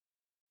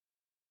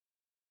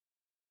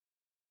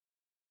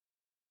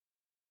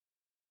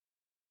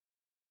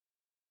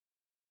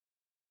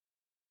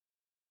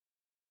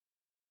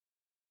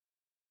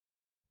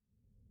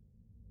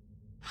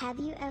Have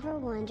you ever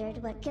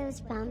wondered what goes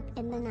bump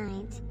in the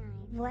night?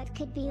 What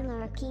could be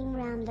lurking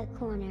round the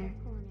corner?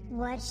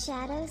 What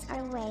shadows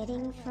are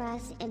waiting for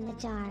us in the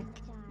dark?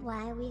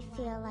 Why we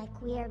feel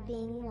like we are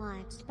being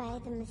watched by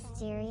the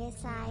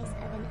mysterious eyes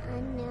of an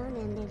unknown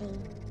entity?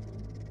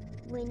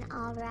 When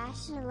all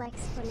rational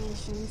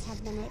explanations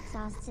have been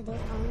exhausted, it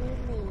only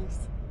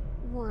leaves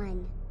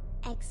one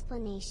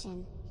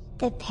explanation: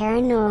 the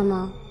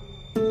paranormal.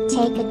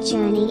 Take a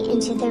journey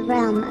into the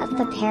realm of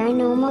the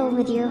paranormal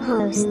with your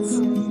hosts,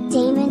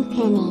 Damon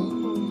Penny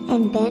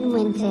and Ben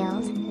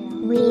Winfield.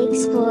 We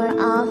explore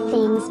all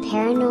things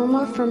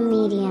paranormal, from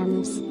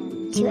mediums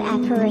to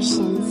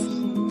apparitions,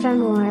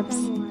 from orbs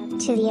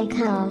to the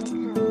occult,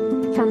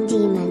 from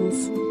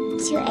demons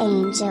to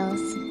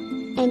angels,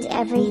 and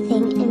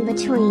everything in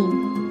between.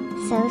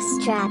 So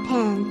strap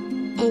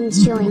in and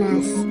join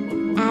us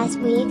as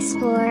we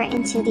explore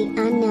into the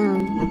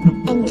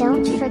unknown. And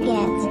don't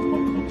forget,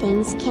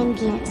 things can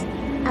get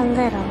a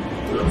little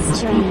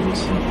strange.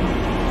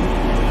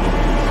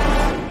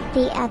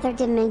 The Other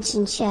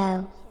Dimension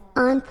Show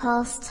on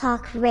Pulse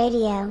Talk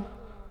Radio.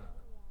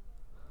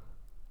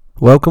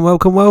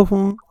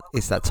 Welcome.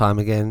 It's that time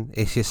again.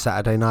 It's your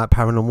Saturday night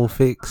paranormal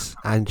fix,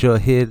 and you're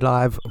here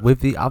live with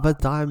The Other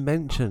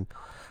Dimension.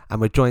 And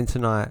we're joined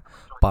tonight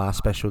by our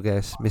special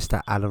guest,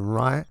 Mr. Alan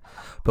Wright.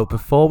 But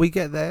before we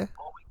get there,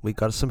 we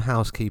got some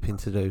housekeeping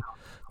to do.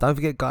 Don't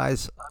forget,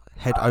 guys,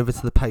 head over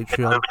to the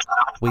Patreon.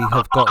 We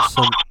have got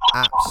some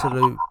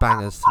absolute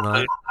bangers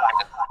tonight.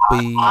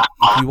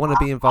 If you want to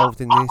be involved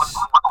in this,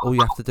 all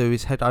you have to do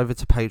is head over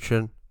to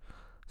Patreon,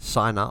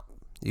 sign up.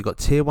 You've got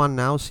tier 1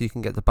 now, so you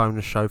can get the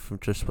bonus show from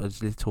just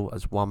as little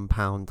as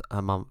 £1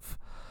 a month.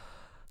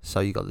 So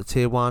you got the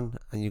tier 1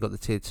 and you got the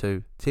tier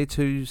 2. Tier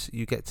 2s,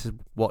 you get to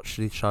watch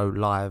the show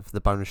live,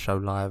 the bonus show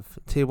live.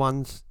 Tier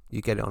 1s,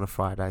 you get it on a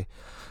Friday.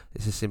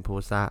 It's as simple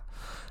as that.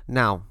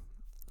 Now,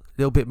 a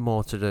little bit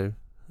more to do.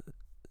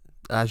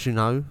 As you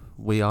know,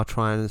 we are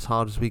trying as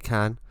hard as we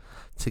can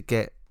to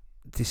get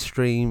this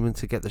stream and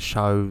to get the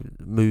show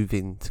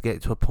moving, to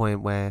get to a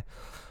point where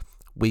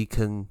we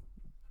can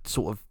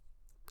sort of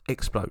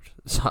explode.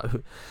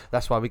 So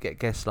that's why we get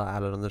guests like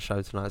Alan on the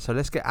show tonight. So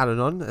let's get Alan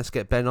on, let's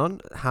get Ben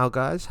on. How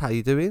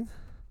you doing?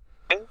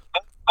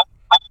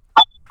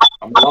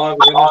 I'm live.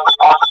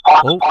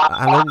 Oh,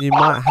 Alan, you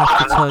might have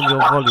to turn your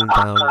volume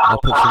down.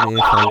 I'll put some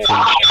earphones in.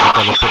 I've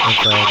got a bit of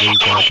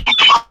reverb.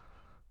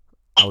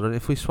 Hold on,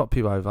 if we swap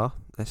you over,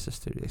 let's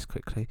just do this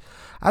quickly.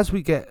 As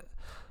we get,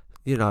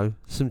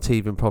 some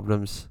teething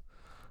problems,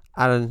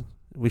 Alan,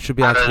 we should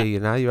be able to hear you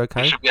now. You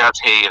okay?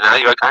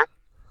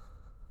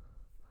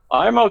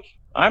 I'm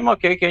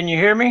okay. Can you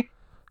hear me?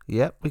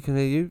 Yep, we can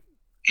hear you.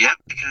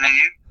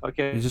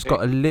 Okay. You just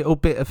got a little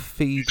bit of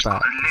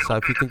feedback, so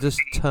if you can just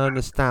turn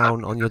us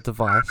down on your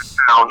device.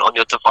 Oh,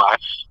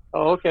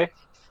 okay.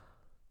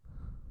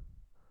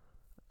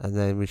 And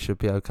then we should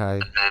be okay.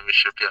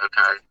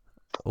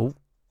 Oh.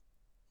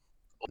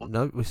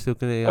 No, we're still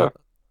going to hear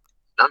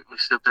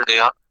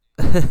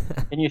you.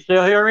 Can you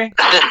still hear me?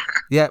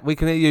 Yeah, we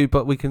can hear you,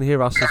 but we can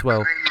hear us as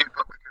well.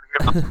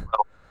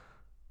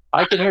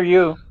 I can hear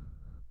you.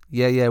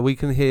 Yeah, we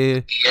can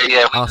hear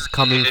us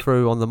coming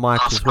through on the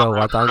mic as well.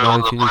 I don't know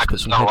if you need to put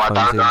some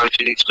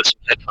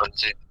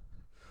headphones in.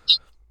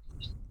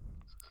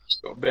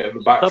 Got a bit of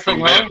a back feed.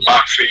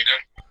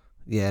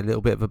 Yeah, a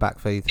little bit of a back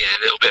feed.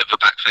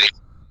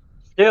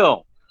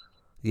 Still.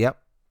 Yep.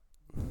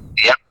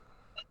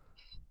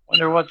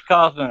 Wonder what's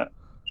causing it.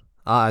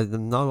 I have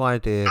no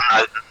idea.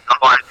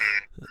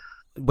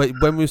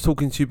 When we was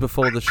talking to you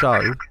before the show,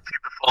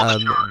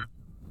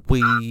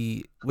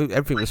 we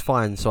everything was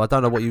fine. So I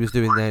don't know what you was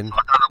doing then.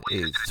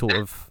 It's sort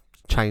of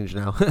changed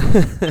now.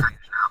 I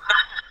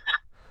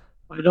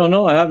don't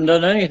know. I haven't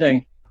done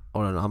anything.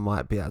 Hold on, I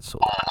might be able to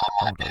sort of...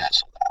 Hold on.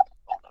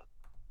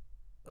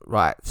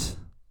 Right.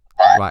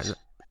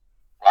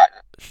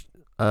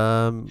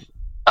 No,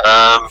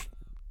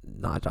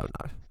 I don't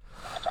know.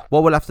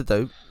 What we'll have to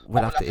do,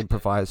 we'll have to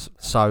improvise.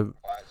 So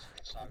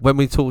when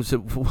I talk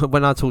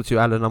to you,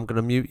 Alan, I'm going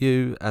to mute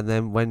you, and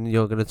then when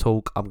you're going to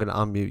talk, I'm going to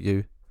unmute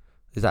you.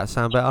 Does that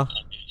sound better?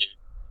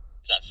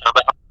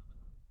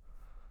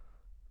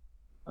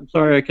 I'm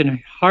sorry, I can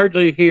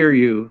hardly hear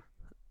you.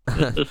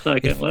 Just a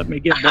second. Let me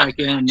get back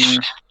in there.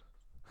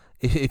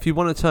 If you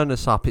want to turn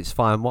this up, it's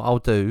fine. What I'll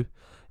do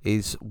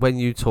is when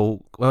I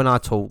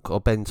talk or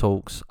Ben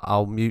talks,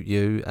 I'll mute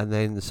you, and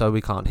then so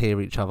we can't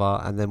hear each other,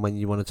 and then when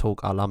you want to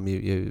talk, I'll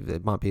unmute you.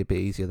 It might be a bit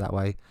easier that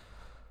way.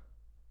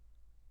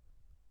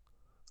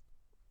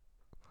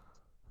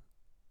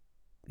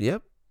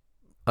 Yep.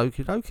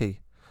 Okie dokie.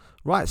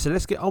 Right, so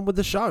let's get on with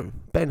the show.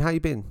 Ben, how you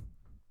been?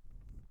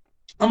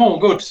 I'm all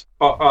good,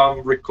 but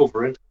I'm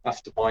recovering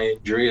after my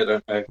injury. I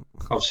don't know.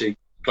 Obviously,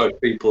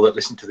 both people that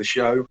listen to the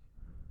show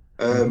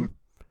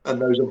and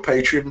those on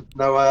Patreon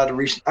know I had a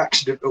recent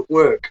accident at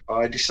work.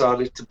 I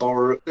decided to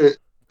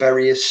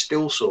bury a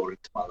still saw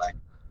into my leg.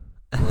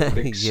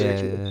 Big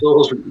yeah.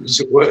 Saws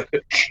at work.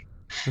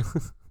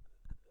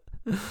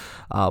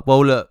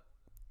 Well, look,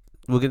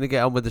 we're going to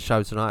get on with the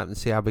show tonight and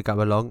see how we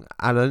go along.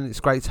 Alan,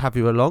 it's great to have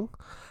you along.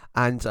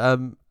 And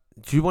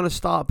do you want to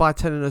start by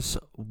telling us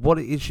what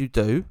it is you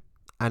do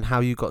and how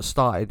you got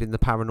started in the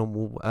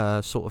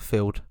paranormal sort of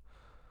field?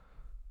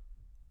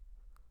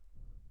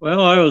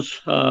 Well, I was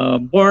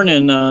born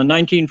in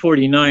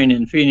 1949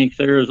 in Phoenix,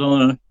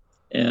 Arizona,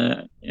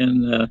 in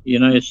the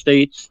United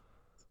States.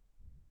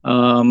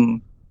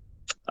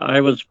 I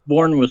was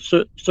born with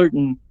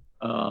certain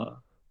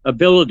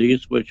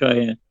abilities, which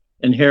I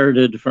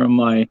inherited from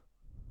my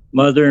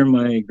mother,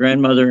 my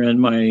grandmother, and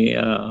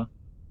my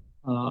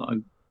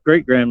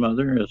great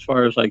grandmother. As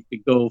far as I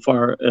could go,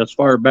 as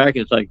far back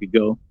as I could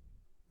go,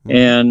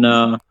 and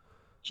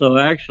so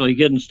actually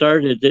getting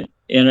started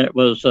in it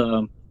was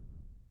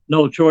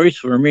no choice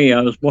for me.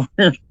 I was born.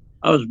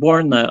 I was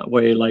born that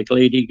way, like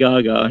Lady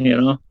Gaga,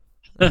 Yeah.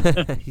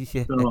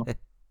 So,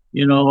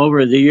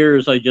 over the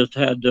years, I just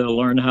had to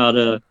learn how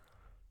to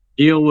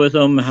deal with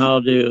them, how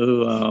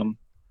to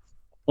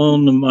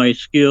hone my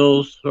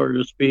skills, so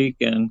to speak,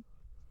 and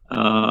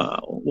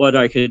what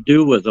I could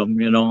do with them.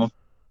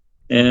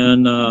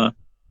 And uh,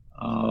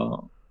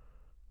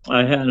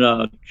 I had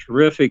a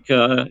terrific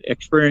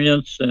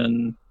experience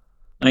in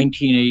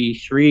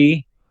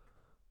 1983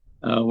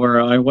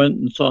 where I went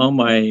and saw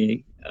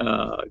my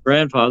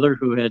grandfather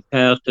who had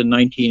passed in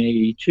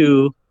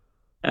 1982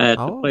 at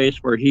the Oh, place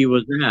where he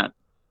was at.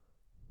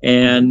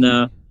 And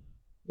crazy.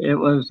 it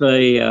was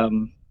uh,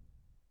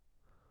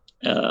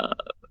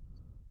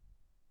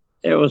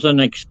 it was an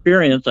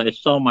experience. I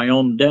saw my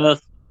own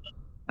death.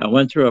 I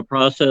went through a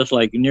process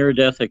like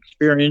near-death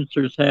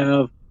experiencers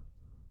have.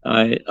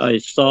 I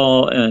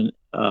saw an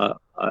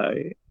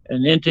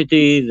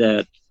entity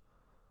that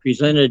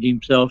presented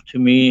himself to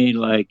me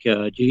like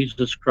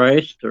Jesus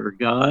Christ or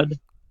God.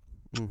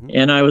 Mhm.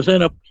 And I was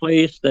in a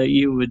place that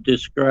you would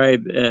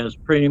describe as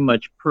pretty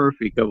much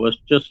perfect. It was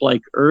just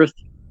like Earth,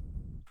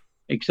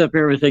 except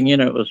everything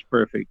in it was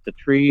perfect. The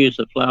trees,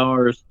 the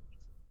flowers,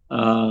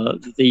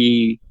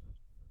 the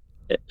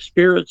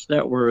spirits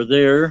that were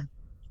there,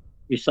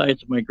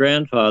 besides my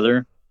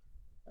grandfather,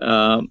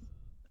 um,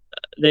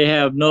 they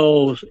have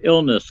no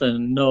illness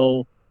and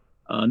no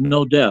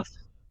death.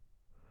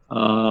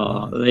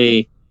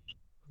 Right.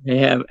 They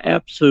have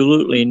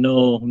absolutely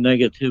no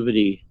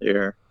negativity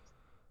there.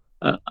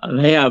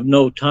 They have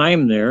no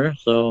time there,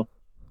 so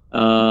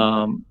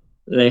um,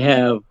 they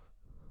have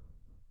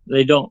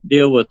they don't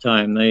deal with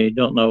time. They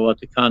don't know what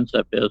the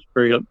concept is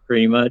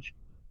pretty much,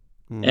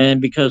 Mm.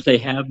 and because they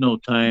have no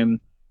time,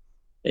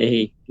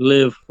 they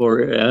live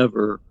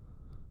forever.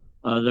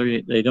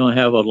 They don't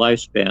have a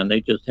lifespan.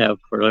 They just have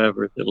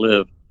forever to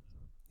live.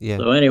 Yeah.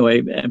 So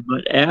anyway,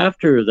 but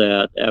after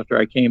that, after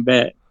I came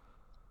back,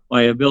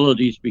 my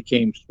abilities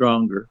became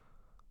stronger,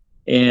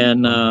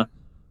 and Right.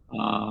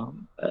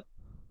 um,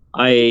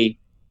 I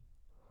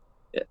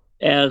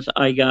as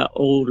I got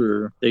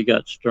older, they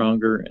got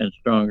stronger and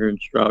stronger and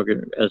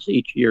stronger as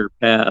each year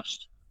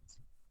passed,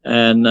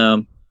 and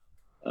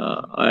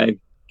I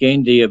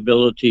gained the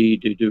ability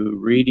to do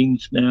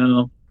readings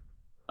now.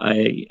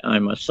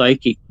 I'm a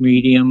psychic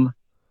medium.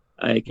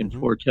 I can Mhm.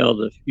 foretell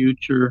the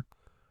future.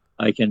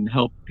 I can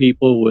help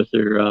people with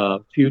their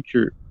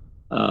future,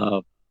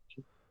 uh,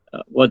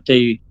 what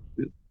they,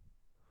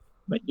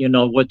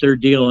 what their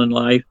deal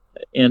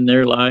in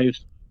their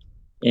lives,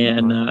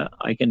 and Right.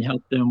 I can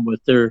help them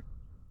with their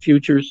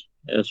futures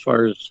as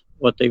far as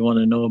what they want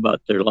to know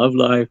about their love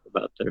life,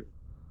 about their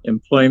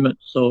employment,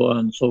 so on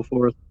and so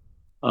forth.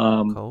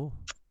 Um, Cool.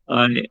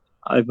 I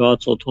I've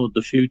also told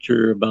the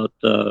future about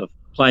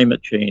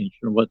climate change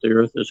and what the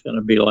Earth is going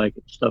to be like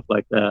and stuff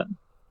like that.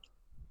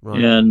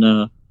 Right.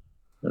 And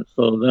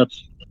so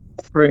that's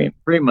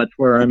pretty much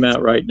where I'm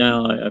at right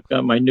now. I've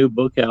got my new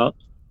book out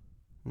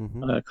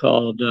Mhm.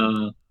 called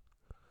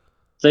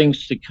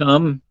Things to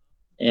Come,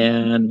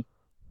 and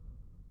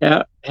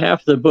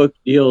half the book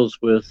deals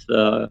with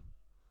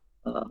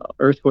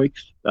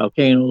earthquakes,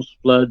 volcanoes,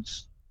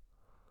 floods,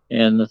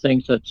 and the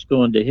things that's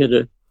going to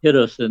hit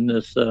us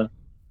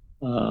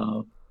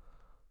uh,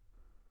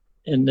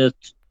 in this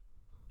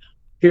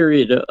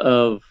period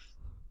of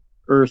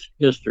Earth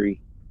history.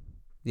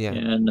 Yeah.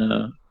 And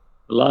a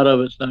lot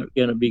of it's not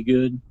going to be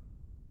good.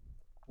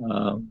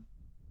 Um,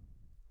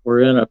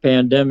 we're in a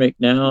pandemic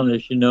now,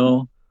 as you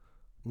know.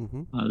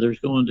 Mhm. There's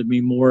going to be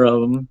more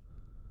of them.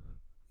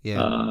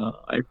 Yeah.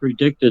 I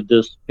predicted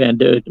this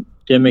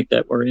pandemic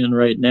that we're in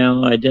right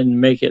now. I didn't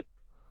make it.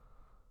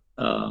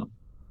 Uh,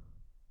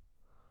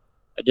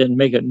 I didn't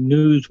make it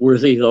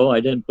newsworthy though. I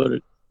didn't put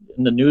it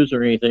in the news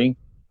or anything.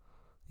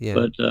 Yeah.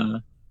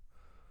 But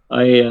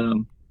I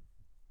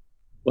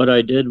what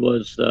I did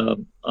was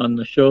on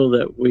the show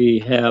that we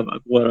have,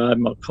 what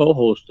I'm a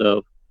co-host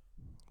of,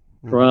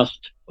 Mhm.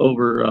 Crossed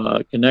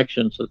Over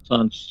Connections. It's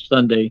on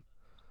Sunday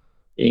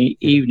Yeah.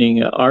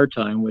 evening our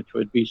time, which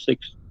would be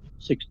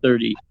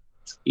 6:30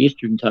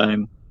 Eastern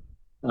time.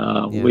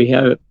 Yeah. We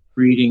have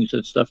readings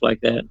and stuff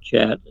like that,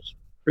 chat. It's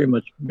pretty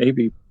much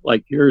maybe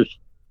like yours.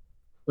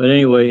 But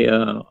anyway,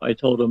 I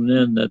told them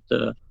then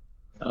that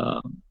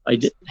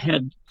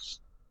had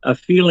a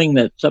feeling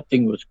that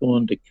something was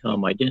going to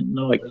come. I didn't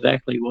know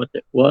exactly what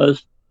it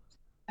was,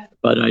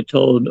 but I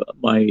told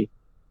my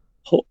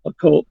co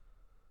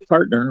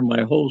partner,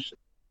 my host,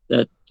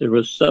 that there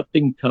was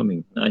something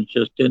coming. I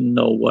just didn't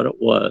know what it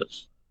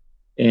was,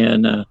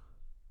 and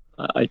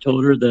I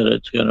told her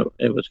that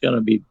it was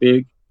gonna be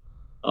big.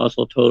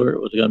 Also told her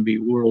it was gonna be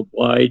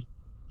worldwide,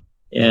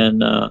 Yeah.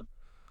 and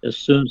as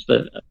soon as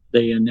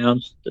they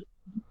announced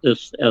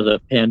this as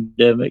a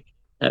pandemic,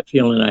 that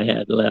feeling I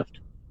had left.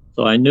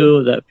 So I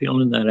knew that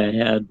feeling that I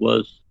had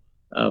was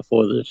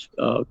for this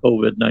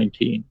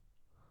COVID-19.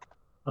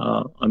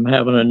 I'm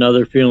having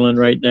another feeling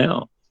right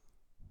now,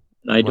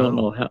 and I don't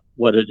Wow. know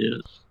what it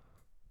is.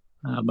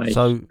 My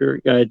So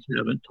spirit guides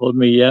haven't told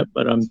me yet,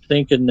 but I'm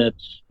thinking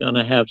that's going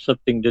to have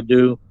something to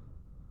do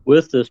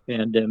with this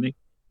pandemic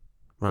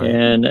right.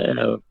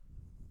 and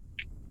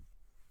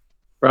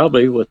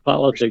probably with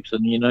politics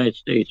in the United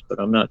States, but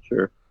I'm not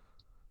sure.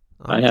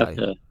 I have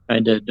Okay. to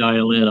kind of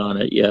dial in on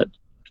it yet.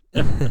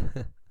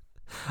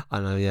 I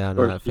know. Yeah, I Of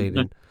know course, that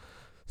feeling.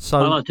 So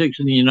politics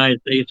in the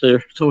United States,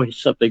 there's always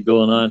something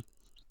going on.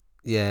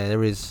 yeah,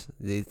 there is.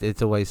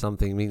 It's always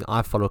something. I mean,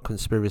 I follow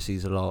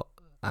conspiracies a lot,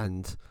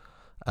 and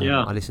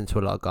Yeah. I listen to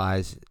a lot of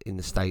guys in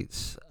the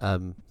States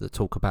that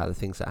talk about the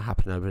things that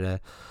happen over there.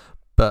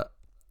 But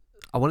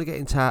I want to get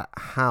into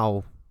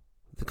how,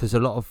 because a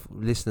lot of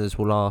listeners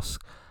will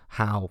ask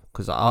how,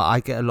 because I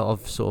get a lot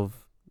of sort of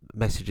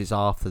messages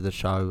after the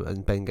show,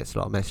 and Ben gets a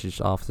lot of messages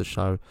after the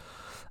show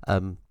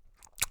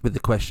with the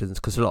questions,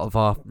 because a lot of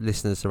our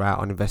listeners are out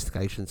on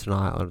investigation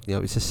tonight. Or,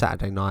 it's a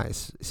Saturday night,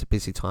 it's a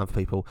busy time for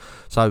people.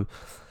 So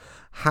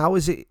how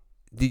is it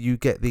that you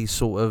get these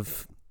sort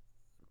of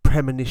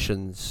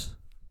premonitions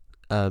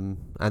and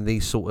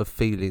these sort of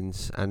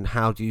feelings, and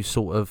how do you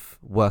sort of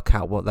work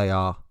out what they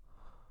are?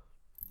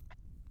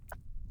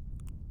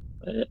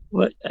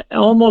 What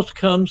almost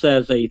comes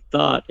as a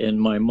thought in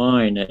my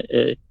mind.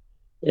 It,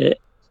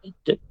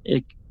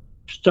 it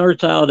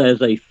starts out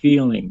as a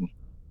feeling,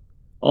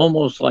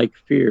 almost like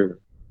fear.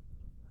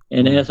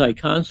 And as I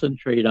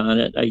concentrate on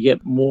it, I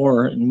get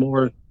more and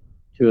more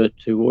to it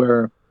to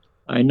where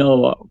I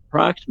know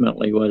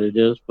approximately what it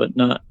is, but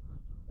not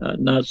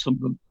so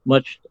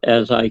much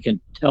as I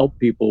can tell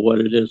people what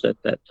it is at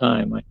that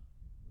time.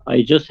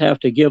 I just have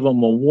to give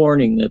them a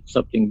warning that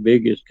something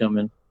big is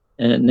coming,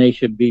 and they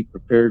should be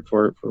prepared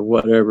for it for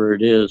whatever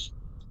it is.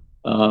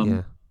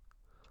 Um,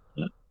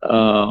 Yeah.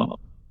 uh,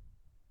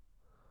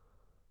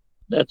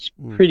 that's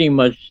Mm. pretty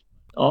much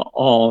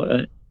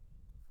all.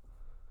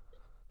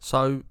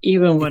 So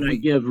Even if when I we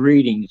give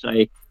readings,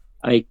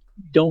 I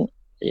don't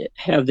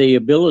have the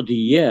ability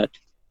yet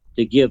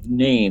to give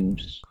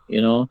names.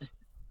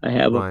 I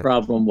have a right.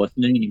 problem with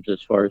names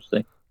as far as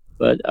things,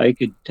 but I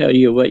could tell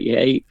you what you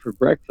ate for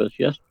breakfast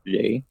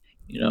yesterday.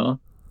 You know,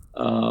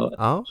 uh,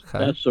 Oh,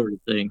 okay. that sort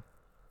of thing.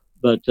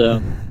 But uh,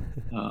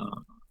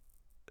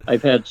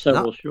 I've had No.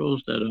 several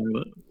shows that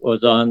I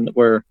was on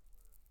where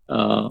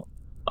uh,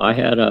 I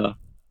had a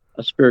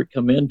spirit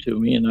come into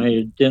me and I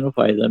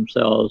identify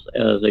themselves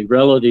as a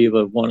relative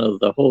of one of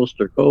the hosts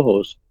or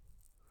co-hosts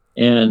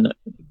and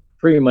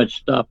pretty much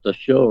stopped the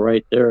show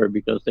right there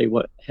because they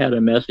had a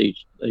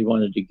message they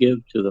wanted to give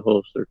to the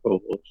host or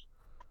co-host.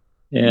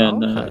 Oh,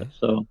 And okay.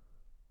 so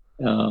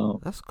uh,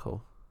 That's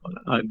cool.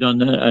 I've done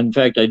that. In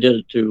fact, I did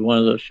it to one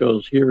of those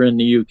shows here in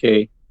the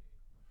UK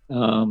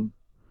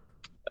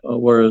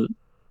where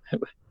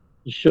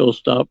the show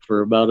stopped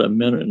for about a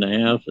minute and a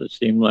half. It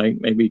seemed like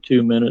maybe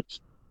 2 minutes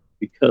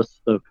because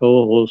the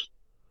co-host,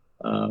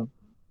 uh,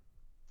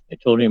 I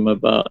told him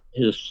about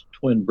his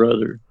twin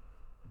brother,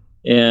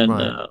 and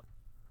Right.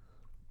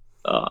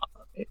 uh,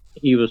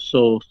 he was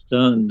so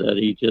stunned that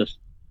he just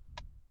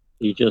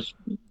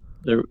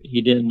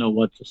he didn't know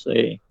what to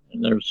say.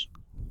 And there's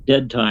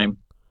dead time.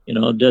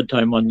 Dead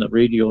time on the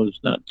radio is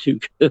not too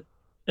good.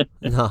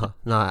 No,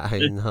 no, it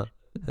ain't,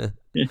 no.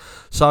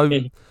 So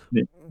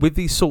with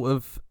these sort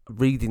of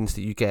readings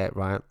that you get,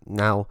 right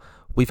now,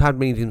 we've had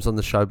mediums on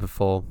the show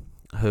before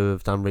who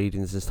have done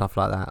readings and stuff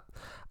like that,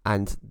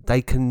 and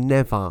they can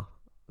never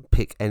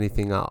pick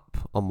anything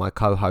up on my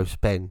co-host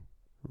Ben,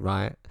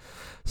 right?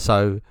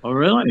 So Oh,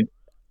 really?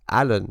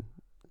 Alan,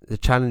 the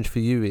challenge for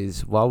you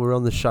is, while we're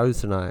on the show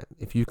tonight,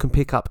 if you can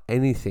pick up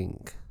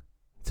anything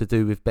to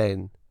do with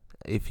Ben,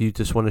 if you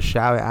just want to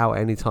shout it out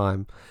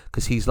anytime,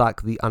 because he's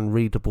like the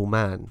unreadable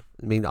man.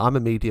 I mean, I'm a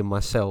medium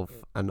myself,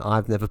 and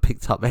I've never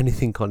picked up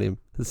anything on him.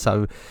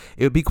 So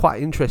it would be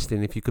quite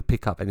interesting if you could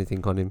pick up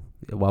anything on him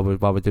while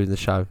we're doing the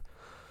show.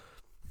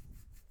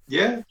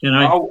 Yeah, Can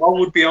I? I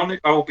would be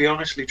honest. I will be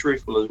honestly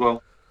truthful as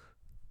well.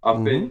 I've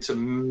Mm-hmm. been to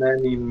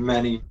many,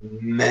 many,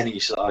 many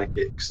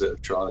psychics that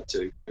have tried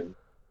to, and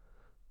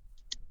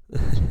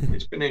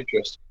it's been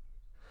interesting.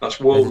 That's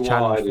There's a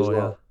challenge worldwide as for you.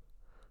 well.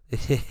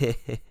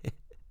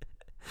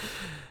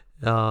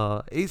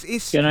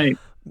 It's Can I?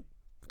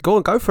 go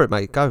on, go for it,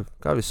 mate. Go.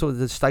 It's sort of,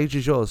 the stage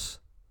is yours.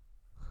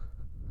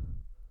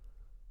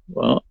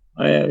 Well,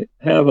 I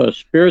have a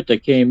spirit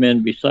that came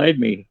in beside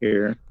me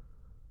here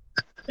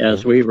Yeah.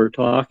 as we were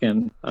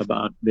talking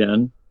about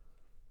Ben,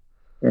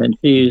 and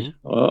she's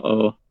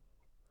Mm-hmm.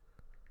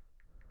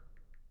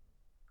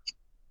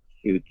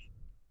 shoot.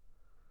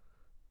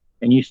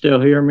 Can you still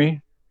hear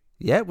me?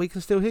 Yeah, we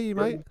can still hear you,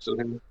 Yeah, mate.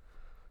 absolutely.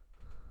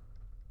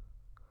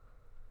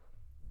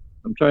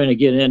 I'm trying to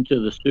get into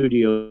the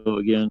studio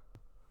again.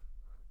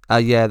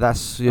 Yeah,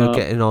 that's you're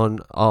getting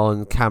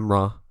on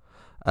camera.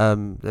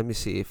 Let me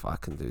see if I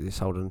can do this.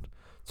 Hold on,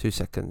 2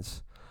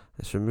 seconds.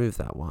 Let's remove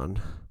that one.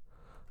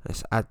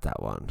 Let's add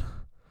that one.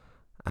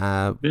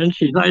 Then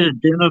she's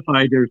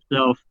identified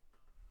herself.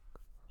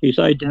 She's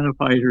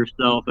identified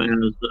herself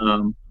as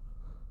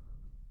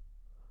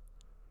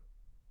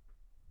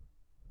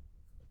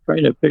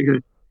trying to figure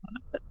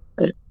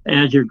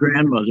as your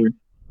grandmother.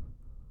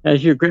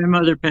 Has your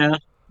grandmother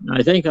passed?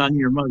 I think on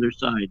your mother's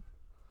side.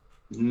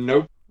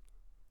 Nope.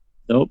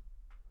 Nope.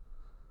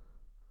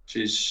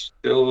 She's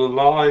still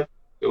alive,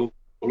 still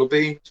full of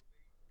beans.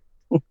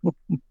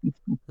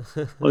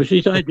 Well,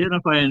 she's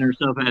identifying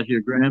herself as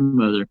your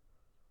grandmother.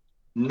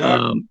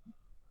 No.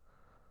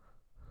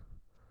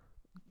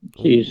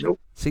 She's nope.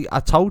 See,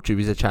 I told you it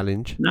was a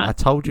challenge. I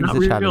told you it was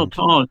a real challenge.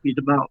 Tall. She's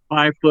about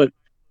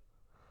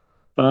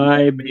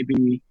 5'5",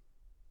 maybe.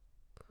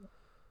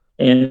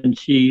 And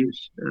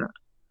she's,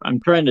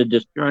 I'm trying to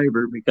describe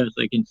her because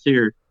I can see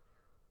her.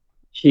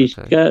 She's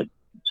got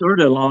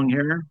sort of long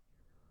hair.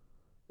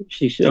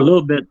 She's a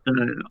little bit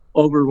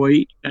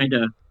overweight, kind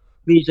of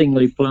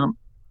pleasingly plump.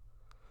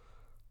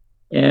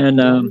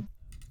 And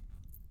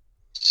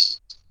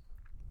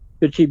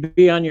could she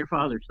be on your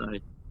father's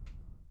side?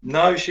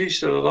 No, she's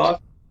still alive.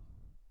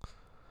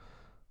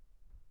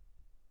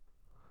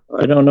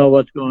 I don't know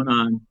what's going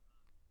on.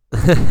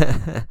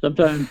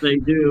 Sometimes they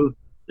do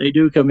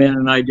come in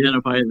and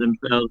identify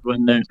themselves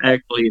when they're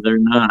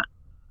not.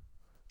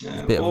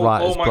 Yeah, a bit of all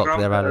writer's my block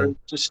there, Alan.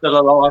 grandparents are still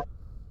alive.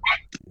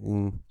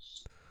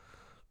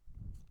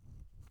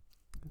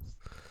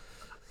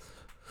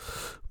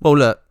 Well,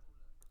 look,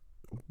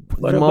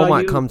 what your mom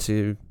might you? come to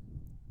you.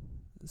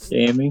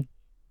 Amy?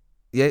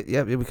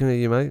 Yeah, we can hear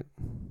you, mate.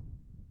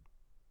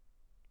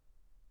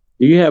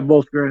 Do you have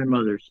both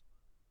grandmothers?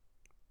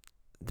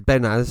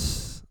 Ben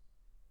has,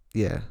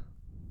 yeah.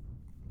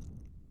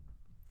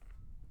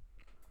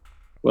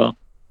 Well,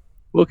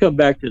 we'll come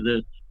back to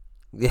this.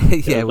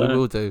 Yeah, we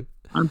will do.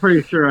 I'm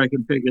pretty sure I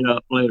can pick it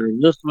up later.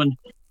 This one,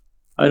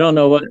 I don't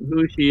know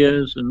who she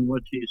is and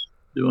what she's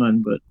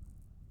doing, but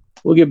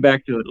we'll get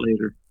back to it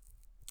later.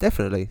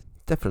 Definitely.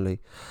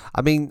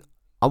 I mean,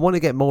 I want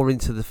to get more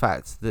into the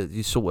fact that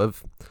you sort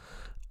of,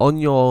 on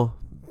your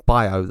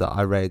bio that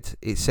I read,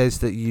 it says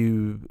that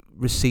you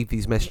receive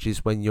these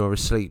messages when you're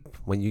asleep,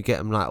 when you get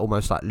them like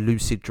almost like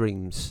lucid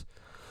dreams.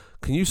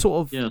 Can you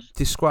sort of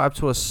describe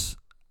to us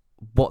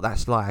what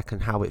that's like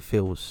and how it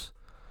feels?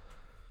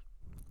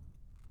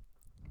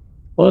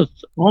 Well,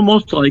 it's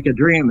almost like a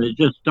dream. It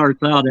just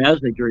starts out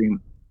as a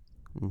dream,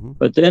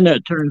 but then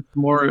it turns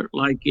more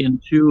like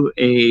into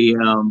a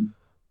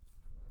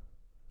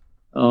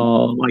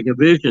like a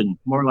vision,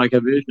 more like a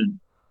vision.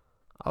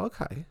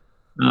 Okay.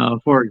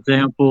 For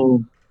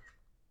example,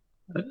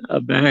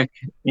 back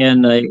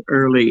in the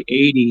early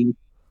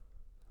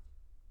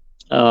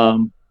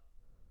 '80s,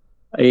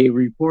 a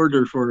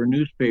reporter for a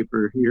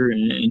newspaper here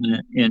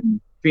in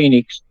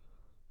Phoenix,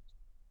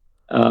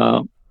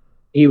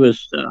 he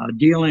was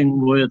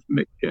dealing with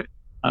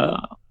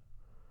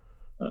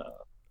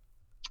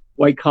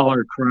white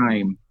collar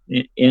crime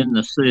in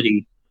the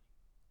city,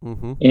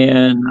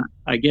 and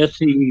I guess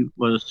he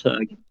was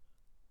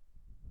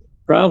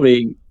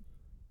probably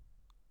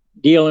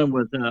dealing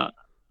with the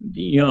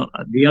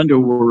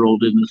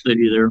underworld in the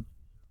city there,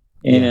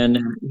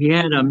 and he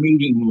had a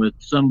meeting with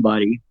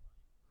somebody.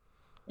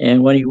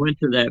 And when he went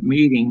to that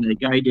meeting, the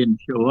guy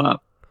didn't show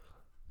up.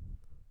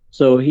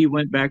 So he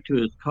went back to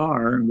his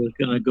car and was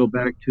going to go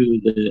back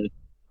to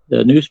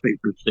the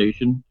newspaper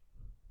station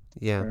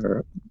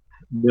or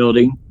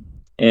building.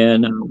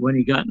 And when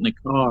he got in the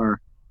car,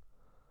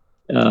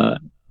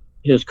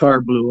 his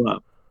car blew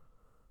up.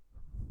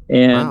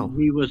 And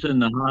he was in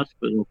the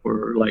hospital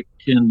for like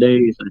 10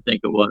 days, I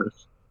think it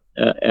was,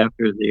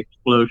 after the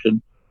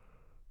explosion.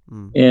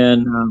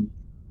 And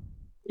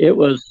it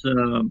was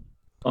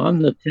on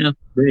the 10th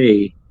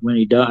day when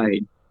he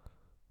died.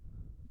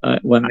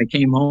 When I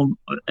came home,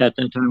 at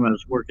that time I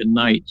was working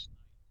nights,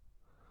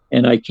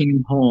 and I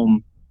came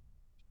home,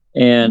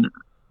 and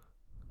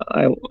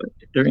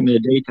during the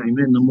daytime,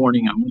 in the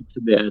morning, I went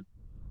to bed,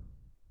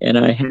 and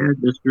I had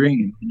this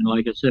dream, and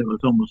like I said, it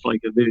was almost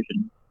like a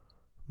vision.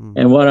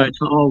 And what I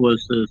saw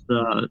was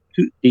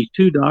these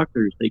two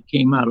doctors. They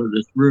came out of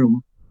this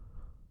room,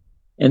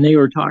 and they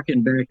were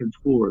talking back and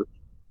forth,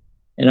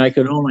 and I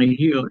could only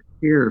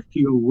hear a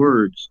few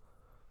words,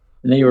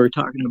 and they were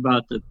talking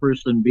about the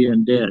person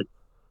being dead,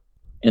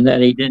 and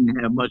that he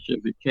didn't have much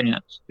of a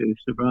chance to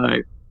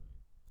survive.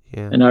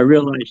 And I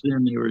realized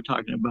then they were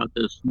talking about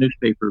this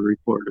newspaper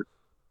reporter.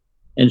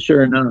 And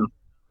sure enough,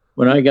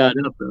 when I got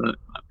up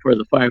for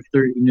the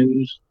 5:30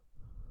 news,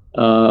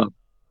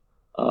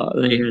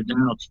 they had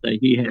announced that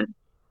he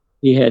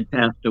had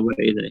passed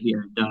away, that he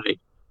had died.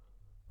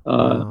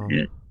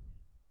 And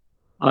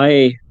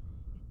I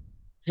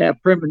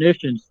have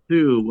premonitions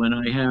too when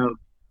I have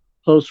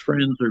close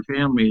friends or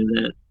family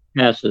that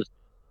passes,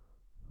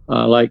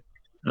 like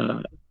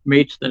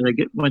mates that I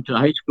went to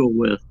high school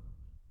with.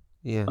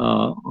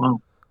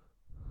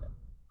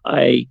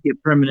 I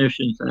get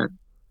premonitions that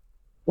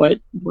what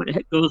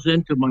goes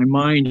into my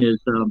mind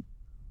is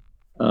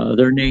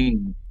their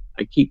name.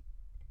 I keep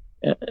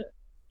uh,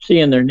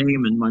 seeing their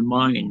name in my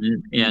mind,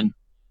 and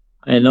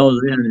I know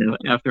then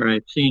after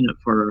I've seen it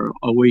for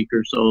a week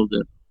or so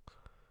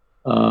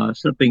that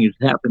something has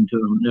happened to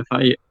them. If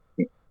I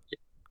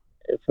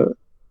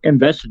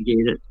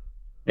investigate it,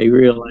 I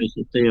realize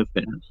that they have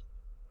passed.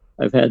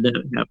 I've had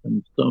that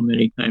happen so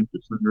many times;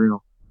 it's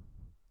unreal.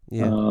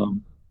 Yeah.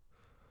 Um,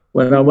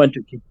 when I went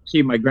to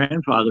see my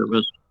grandfather, it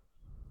was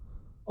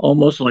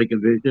almost like a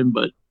vision,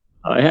 but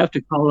I have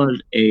to call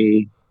it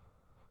a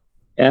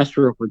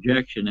astral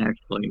projection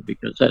actually,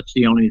 because that's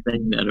the only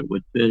thing that it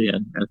would fit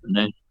in as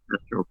an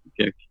astral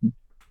projection.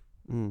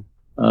 Mm.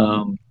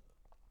 Um,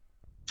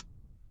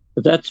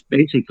 but that's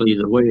basically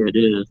the way it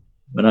is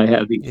when I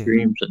have these Yeah.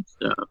 dreams and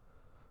stuff.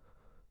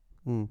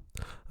 Mm.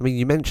 I mean,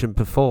 you mentioned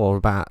before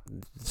about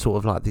sort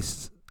of like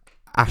this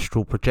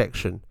astral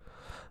projection.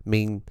 I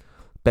mean,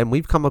 Ben,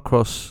 we've come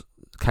across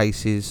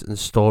cases and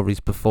stories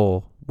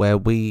before where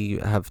we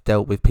have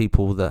dealt with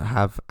people that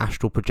have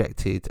astral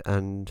projected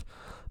and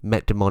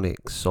met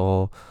demonics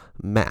or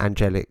met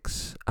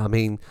angelics. I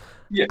mean,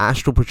 Yeah.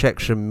 astral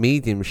projection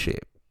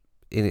mediumship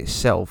in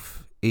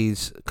itself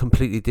is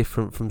completely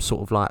different from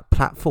sort of like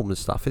platform and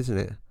stuff, isn't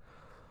it?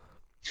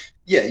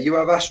 Yeah, you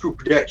have astral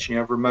projection, you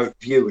have remote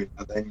viewing,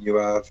 and then you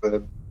have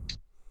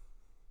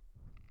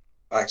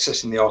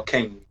accessing the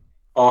arcane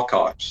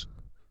archives,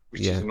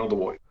 which is Yeah, another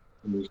way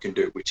you can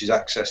do, which is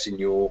accessing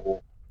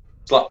your.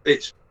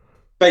 It's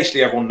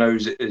basically everyone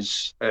knows it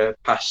as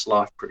past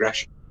life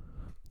progression.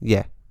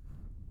 yeah,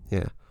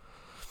 yeah.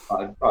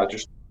 I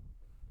just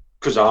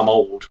because I'm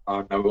old,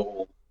 I know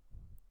all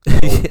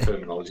the old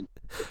terminology.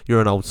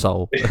 You're an old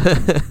soul.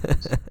 I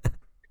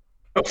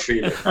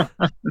feel it.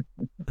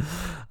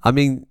 I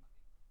mean,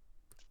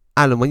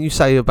 Alan, when you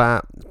say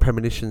about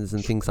premonitions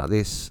and things like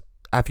this,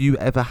 have you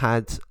ever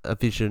had a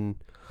vision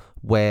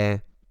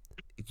where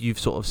you've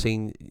sort of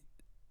seen?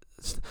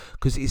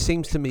 Because it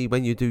seems to me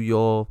when you do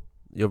your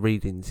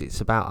readings, it's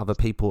about other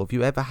people. Have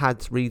you ever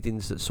had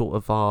readings that sort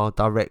of are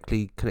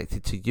directly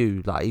connected to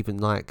you, like even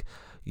like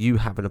you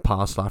having a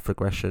past life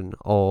regression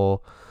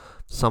or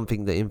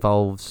something that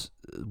involves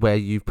where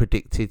you've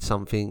predicted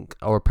something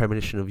or a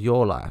premonition of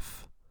your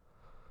life?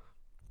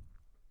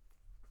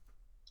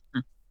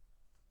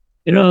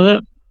 You know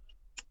that.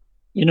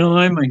 You know,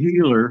 I'm a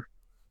healer,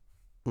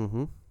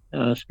 Mm-hmm.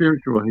 a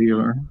spiritual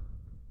healer,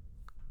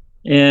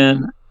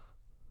 and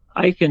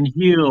I can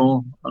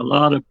heal a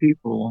lot of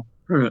people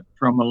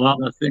from a lot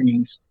of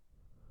things.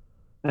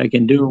 I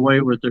can do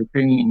away with their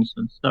pains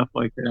and stuff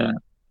like that.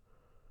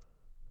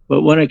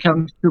 But when it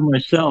comes to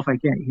myself, I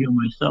can't heal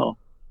myself.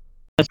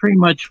 That's pretty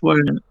much what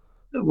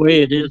the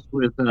way it is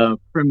with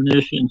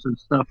premonitions and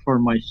stuff for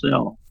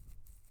myself.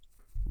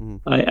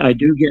 Mm. I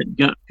do get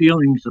gut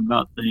feelings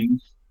about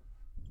things,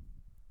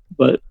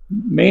 but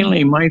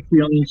mainly my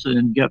feelings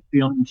and gut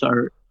feelings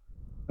are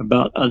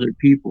about other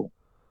people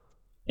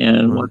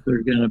and what Right.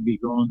 they're going to be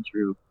going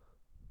through.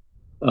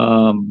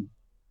 Um,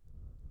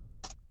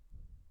 I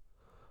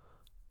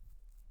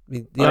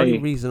mean, the only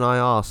I reason I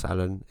ask,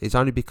 Alan, is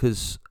only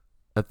because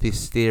of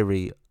this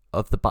theory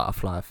of the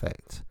butterfly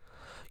effect.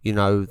 You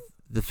know,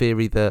 the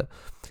theory that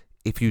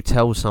if you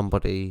tell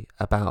somebody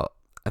about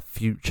a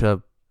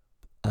future,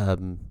 a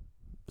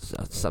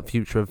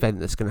future event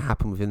that's going to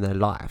happen within their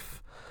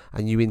life,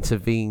 and you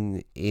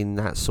intervene in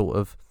that sort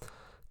of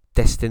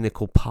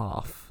destinical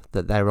path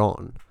that they're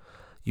on,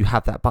 you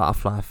have that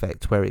butterfly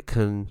effect where it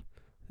can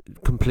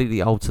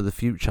completely alter the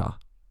future.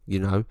 You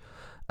know,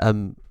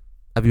 um,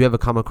 have you ever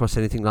come across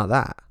anything like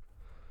that?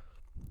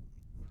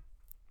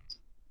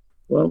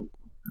 well,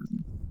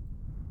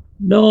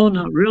 no,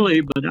 not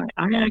really, but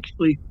I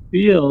actually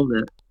feel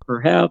that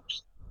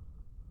perhaps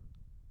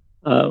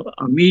a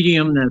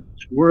medium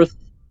that's worth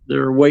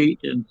their weight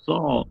in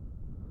salt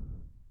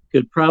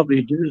could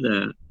probably do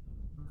that.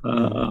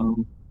 Mm.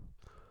 Um,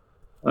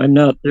 I'm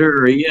not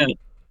there yet.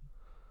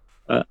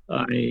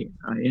 I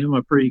am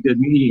a pretty good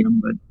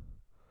medium, but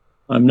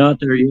I'm not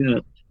there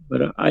yet.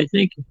 But I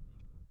think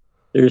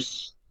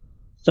there's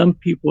some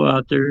people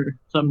out there,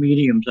 some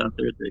mediums out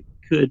there that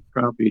could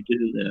probably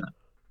do that.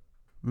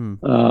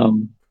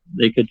 Mm.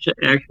 They could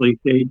actually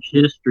change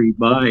history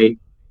by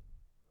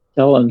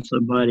telling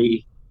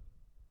somebody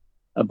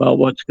about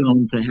what's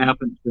going to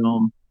happen to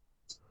them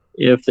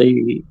if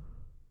they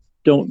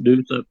don't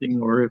do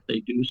something or if they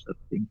do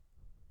something.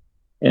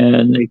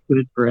 And they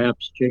could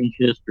perhaps change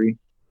history.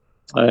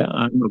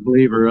 I'm a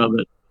believer of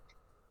it.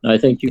 I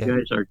think you Yeah,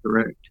 guys are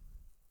correct.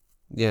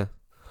 yeah.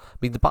 I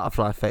mean, the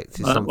butterfly effect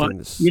is Well, something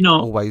that's you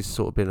know, always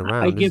sort of been I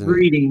around, give isn't it?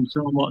 readings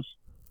almost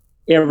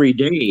every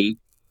day,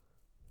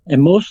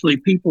 and mostly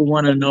people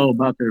want to know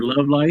about their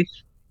love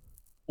lives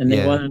and they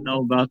Yeah. want to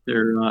know about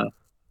their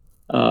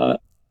uh,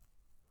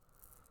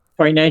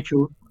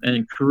 financial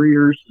and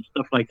careers and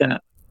stuff like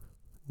that.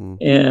 Mm.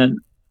 And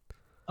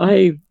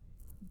I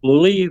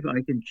believe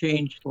I can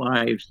change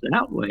lives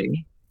that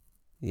way.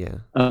 Yeah.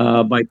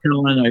 By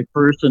telling a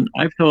person,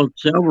 I've told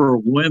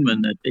several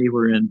women that they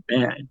were in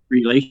bad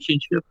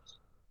relationships,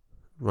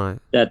 Right.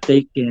 that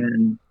they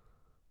can,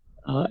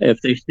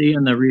 if they stay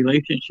in the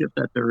relationship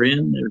that they're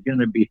in, they're going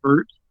to be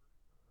hurt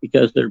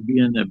because they're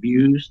being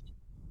abused.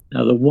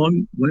 Now, the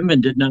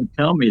women did not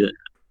tell me that.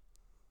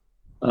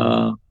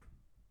 Mm.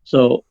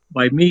 So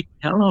by me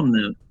telling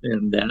them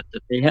that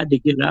they had to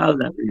get out of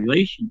that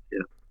relationship,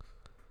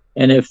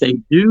 and if they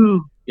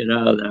do get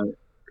out of that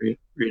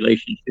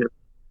relationship,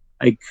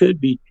 I could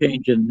be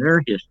changing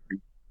their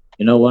history.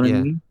 You know what I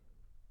Yeah. mean?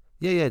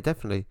 Yeah.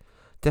 Definitely.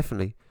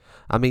 Definitely.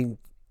 I mean,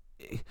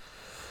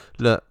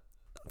 look,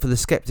 for the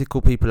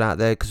skeptical people out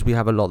there, because we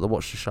have a lot that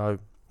watch the show,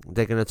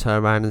 they're going to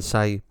turn around and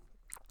say,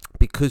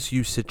 because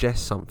you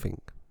suggest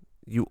something,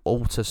 you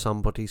alter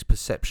somebody's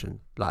perception.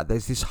 Like,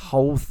 there's this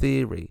whole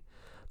theory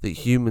that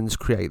humans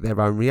create their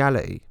own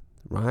reality,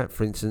 right?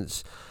 For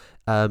instance,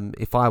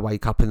 if I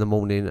wake up in the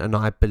morning and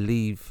I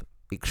believe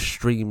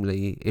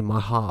extremely in my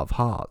heart of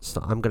hearts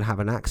that I'm going to have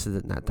an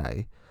accident that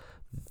day,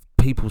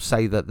 people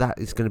say that that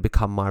is going to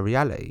become my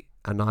reality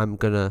and I'm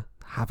going to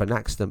have an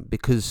accident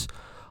because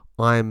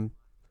I'm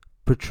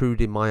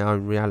protruding my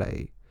own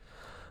reality.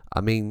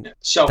 I mean,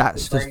 that's just,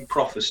 Self-fulfilling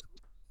prophecy.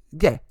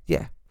 yeah.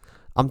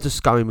 I'm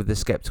just going with the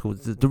skeptical.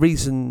 The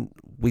reason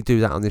we do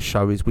that on this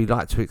show is we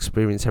like to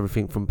experience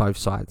everything from both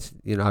sides.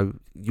 You know,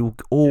 you'll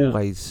Yeah,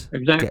 always get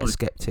a exactly.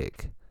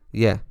 skeptic.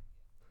 Yeah.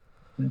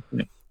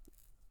 Okay.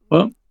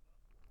 Well,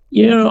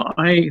 you know,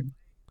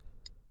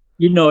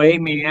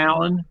 Amy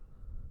Allen.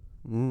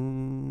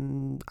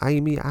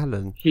 Amy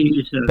Allen.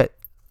 She's But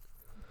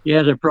she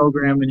has a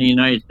program in the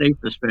United States,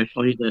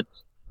 especially that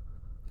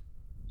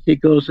she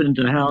goes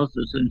into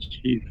houses and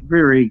she's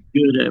very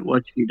good at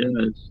what she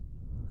does.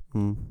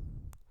 mm,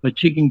 But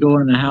she can go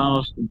in the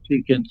house and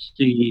she can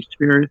see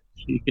spirits,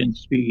 she can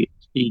see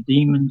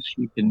demons,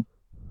 she can,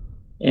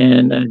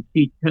 and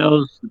she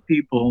tells the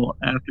people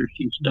after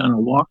she's done a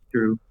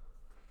walkthrough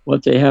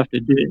what they have to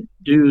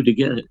do to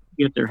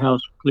get their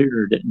house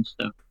cleared and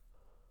stuff.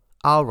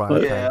 all right,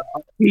 But Yeah,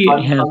 okay. she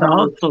I has remember.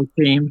 also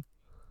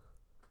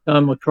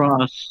come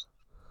across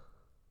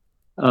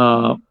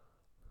uh,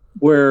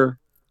 where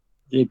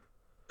the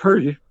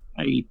per-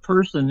 a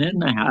person in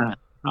the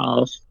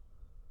house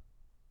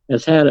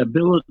has had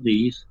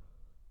abilities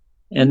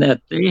and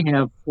that they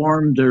have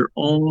formed their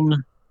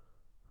own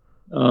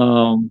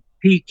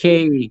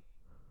PK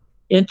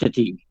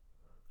entity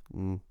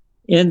Mm,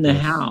 in the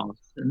yes. house,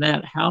 and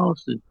that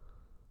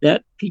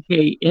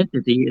PK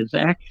entity is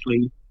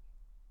actually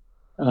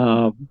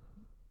uh,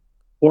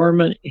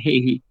 forming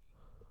a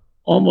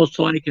almost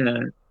like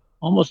a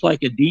almost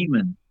like a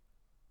demon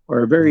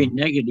or a very Mm,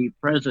 negative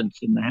presence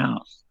in the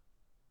house.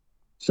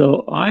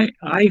 So I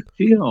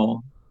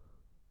feel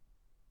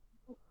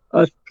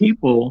us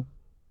people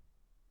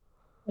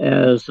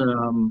as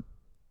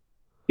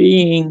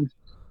beings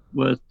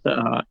with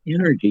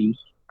energies,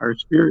 our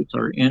spirits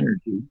are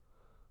energy,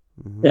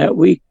 mm-hmm. that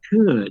we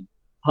could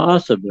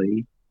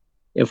possibly,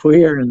 if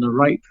we are in the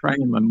right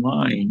frame of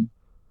mind,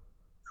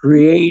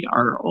 create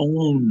our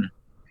own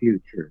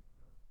future.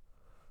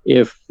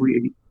 If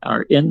we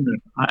are in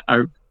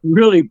I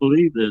really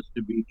believe this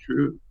to be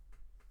true.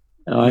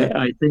 Yeah.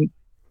 I think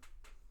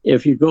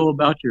if you go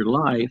about your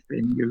life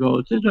and you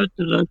go,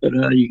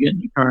 you get in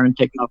your car and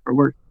take off for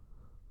work,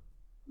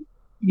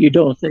 you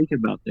don't think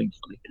about things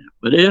like that.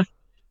 But if,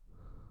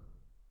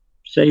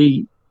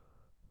 say,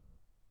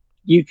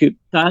 you could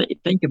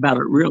think about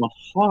it real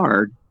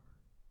hard,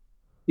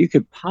 you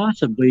could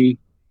possibly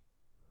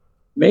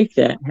make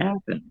that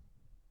happen.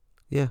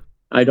 Yeah.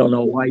 I don't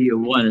know why you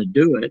want to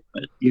do it,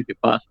 but you could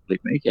possibly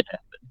make it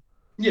happen.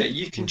 Yeah,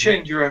 you can Mm-hmm.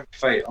 change your own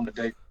fate on a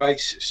daily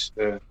basis.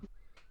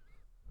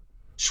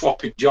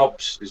 Swapping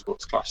jobs is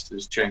what's classed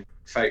as changing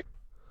fate.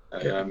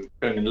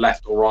 Turning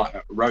left or right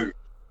at a road.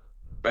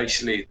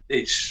 Basically,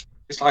 it's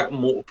like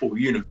multiple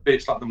universe.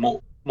 It's like the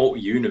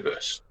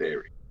multi-universe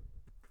theory.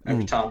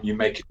 Every Mm, time you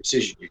make a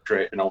decision, you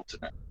create an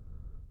alternate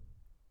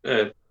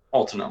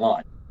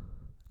line.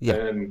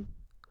 yeah.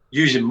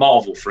 Using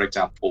Marvel, for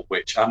example,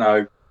 which I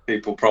know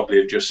people probably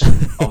have just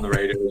on the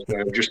radio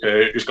just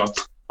gone,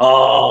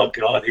 oh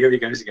god, here he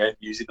goes again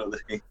using other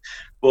things.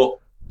 But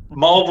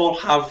Marvel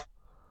have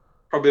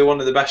probably one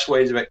of the best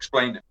ways of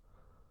explaining it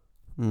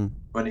Mm.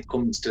 when it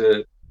comes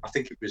to, I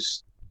think it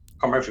was,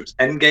 I can't remember if it was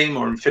Endgame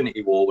or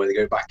Infinity War, where they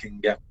go back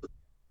and get the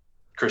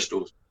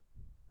crystals.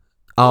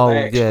 But they Oh, yeah,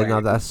 explain no,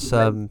 it. that's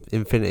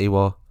Infinity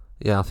War.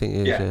 Yeah, I think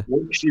it is, Yeah, yeah.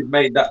 once you've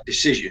made that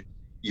decision,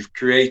 you've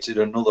created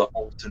another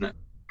alternate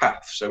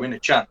path. So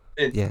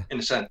Yeah. in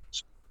a sense,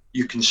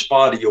 you can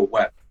spider your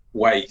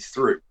way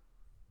through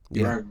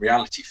your Yeah. own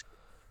reality.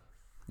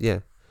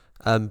 Yeah.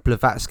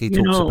 Blavatsky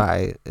You talks know, about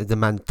it, the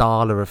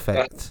Mandala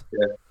effect.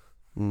 Yeah,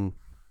 Mm,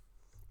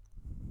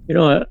 you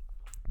know,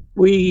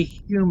 we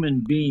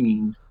human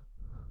beings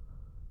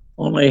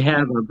only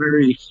have a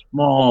very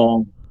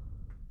small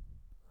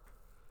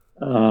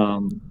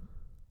um,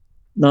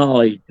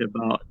 knowledge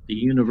about the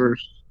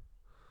universe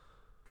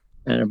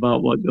and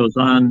about what goes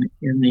on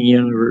in the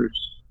universe.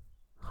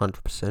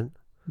 100%.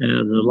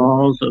 the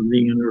laws of the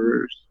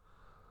universe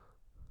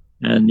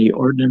and the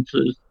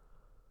ordinances.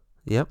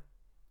 Yep.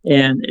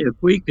 And if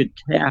we could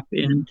tap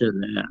into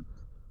that,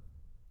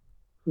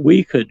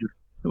 we could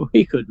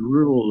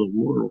rule the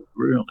world,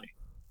 really.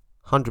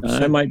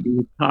 100%. I might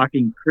be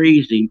talking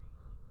crazy,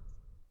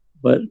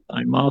 but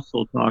I'm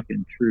also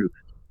talking truth.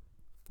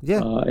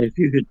 Yeah. If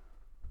you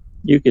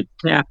could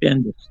tap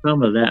into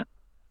some of that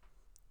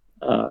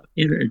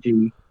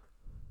energy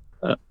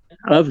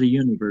of the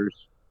universe,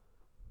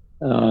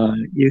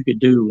 you could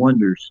do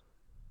wonders.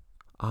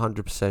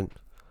 100%.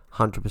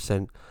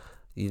 100%.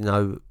 You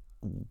know,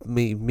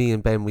 me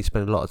and Ben, we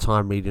spend a lot of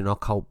time reading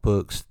occult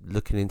books,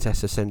 looking into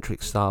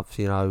esocentric stuff.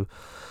 You know,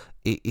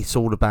 it's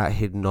all about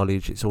hidden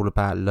knowledge. It's all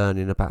about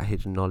learning about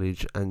hidden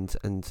knowledge and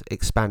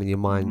expanding your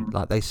mind. Mm-hmm.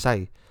 Like they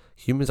say,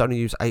 humans only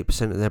use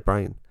 8% of their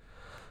brain.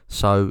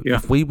 So Yeah.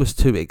 if we was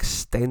to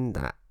extend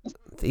that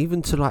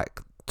even to like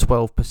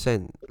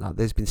 12%, like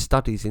there's been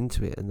studies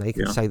into it, and they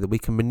can say that we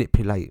can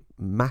manipulate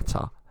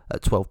matter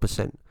at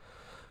 12%.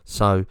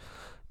 So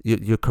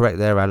you're correct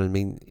there, Alan. I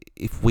mean,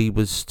 if we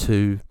was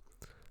to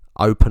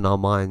open our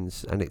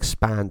minds and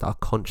expand our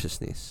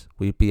consciousness,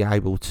 we'd be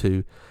able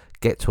to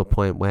get to a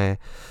point where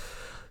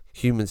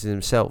humans in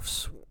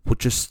themselves would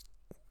just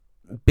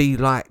be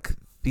like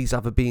these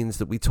other beings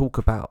that we talk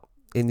about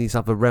in these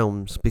other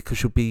realms,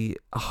 because you'll be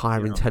a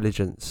higher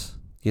intelligence,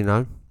 you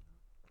know?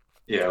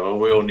 Yeah, well,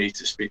 we all need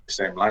to speak the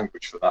same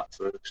language for that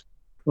first.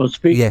 Well,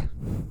 speaking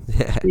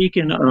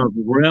of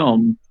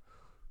realm,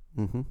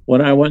 mm-hmm.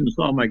 when I went and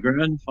saw my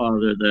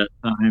grandfather that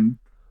time,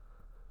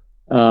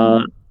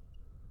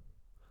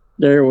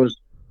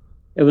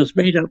 it was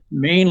made up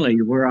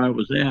mainly where I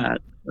was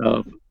at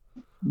of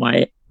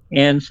my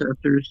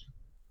ancestors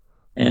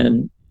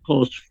and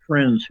close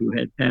friends who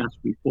had passed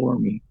before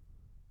me.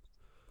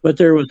 But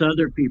there was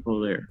other people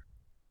there,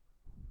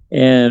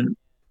 and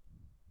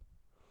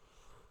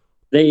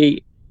I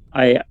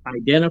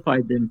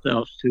identified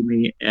themselves to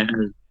me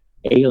as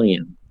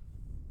aliens.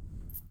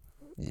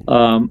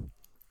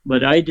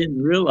 But I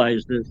didn't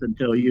realize this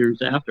until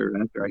years after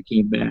I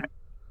came back.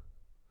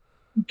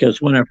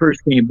 Because when I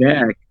first came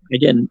back, I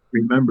didn't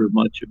remember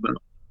much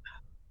about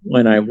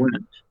when I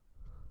went.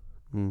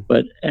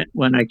 But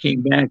when I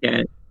came back,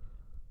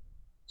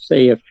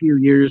 say a few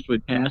years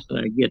would pass and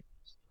I get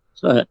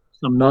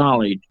some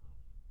knowledge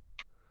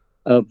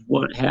of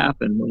what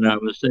happened when I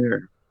was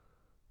there.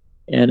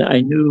 And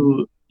I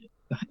knew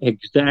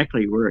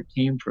exactly where it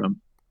came from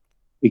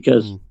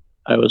because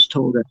I was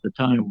told at the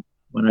time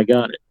when I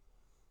got it.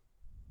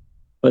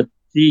 But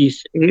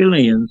these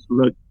aliens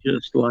looked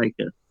just like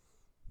us,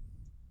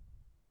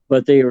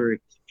 but they were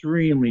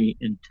extremely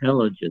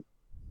intelligent.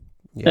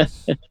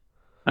 Yes.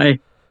 I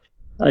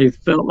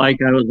felt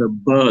like I was a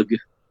bug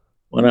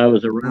when I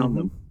was around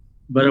them,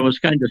 but it was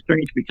kind of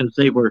strange because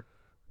they were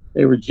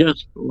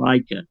just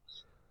like us.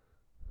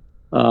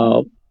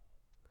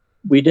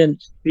 We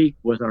didn't speak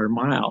with our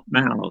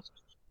mouths.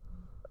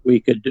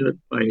 We could do it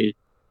by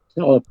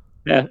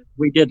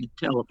we did it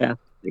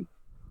telepathically.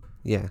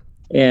 Yeah.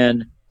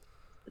 And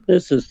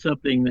this is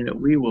something that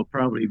we will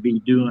probably be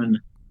doing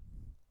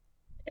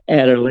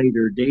at a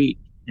later date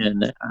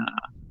in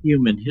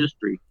human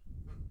history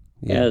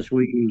as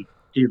we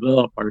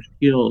develop our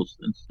skills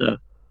and stuff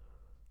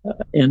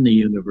in the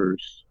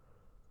universe.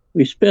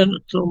 We spend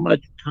so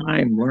much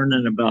time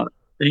learning about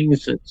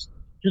things that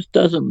just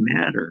doesn't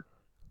matter.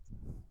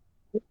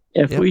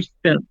 If we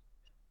spent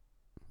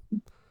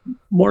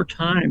more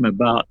time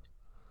about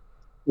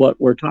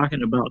what we're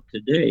talking about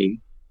today,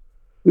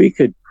 we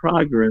could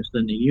progress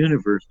in the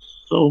universe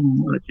so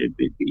much, it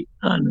would be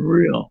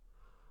unreal.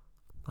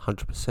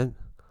 100%.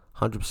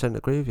 100%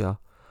 agree with you.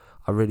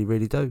 I really,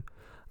 really do.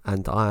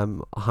 And I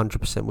am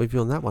 100% with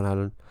you on that one,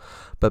 Alan.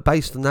 But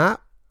based on that,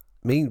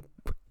 I mean,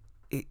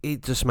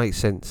 it just makes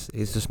sense.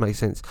 It just makes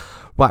sense.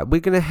 Right,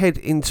 we're going to head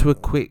into a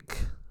quick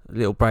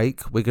little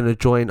break. We're going to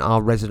join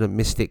our resident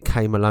Mystic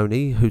Kay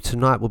Maloney, who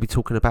tonight will be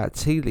talking about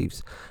tea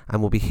leaves,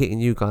 and we'll be hitting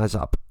you guys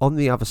up on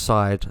the other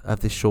side of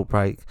this short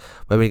break,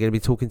 where we're going to be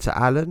talking to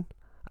Alan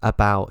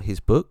about his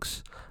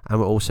books, and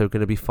we're also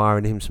going to be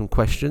firing him some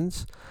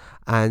questions,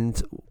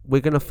 and we're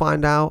going to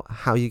find out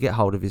how you get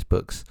hold of his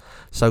books.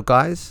 So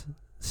guys,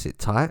 sit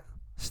tight,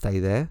 stay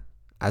there,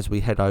 as we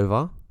head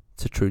over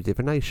to True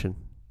Divination.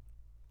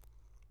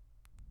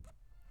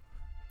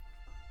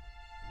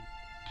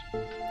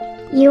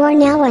 You are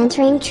now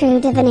entering True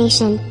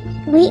Divination.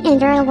 We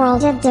enter a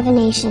world of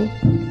divination,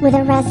 with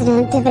a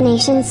resident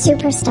divination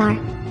superstar,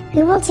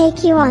 who will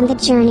take you on the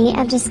journey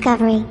of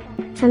discovery,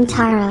 from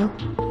tarot,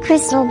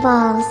 crystal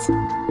balls,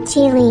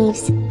 tea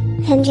leaves,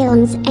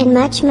 pendulums and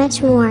much,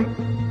 much more.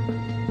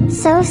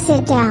 So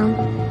sit down,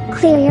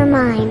 clear your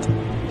mind,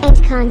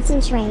 and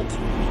concentrate,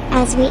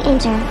 as we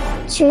enter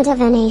True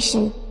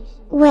Divination,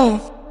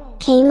 with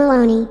Kay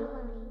Maloney.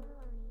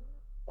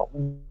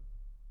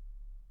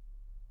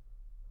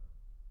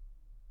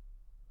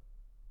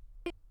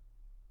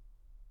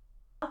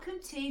 Welcome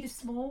to the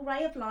small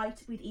ray of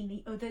light within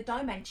the other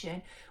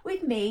dimension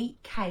with me,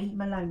 Kay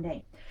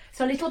Maloney.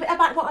 So a little bit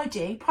about what I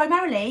do.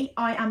 Primarily,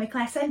 I am a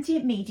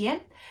clairsentient medium,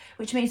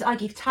 which means I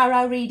give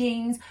tarot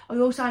readings. I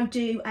also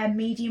do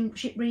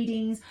mediumship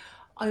readings.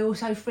 I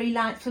also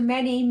freelance for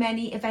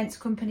many events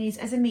companies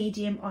as a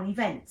medium on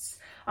events.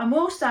 I'm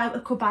also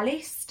a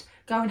Kabbalist.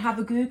 Go and have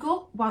a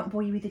Google, won't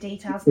bore you with the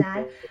details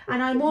now.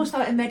 And I'm also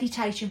a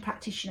meditation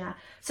practitioner.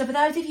 So for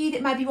those of you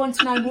that maybe want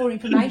to know more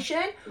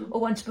information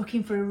or want to book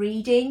in for a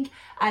reading,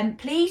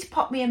 please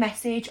pop me a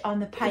message on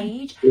the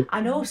page,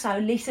 and also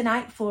listen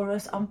out for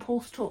us on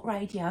Pulse Talk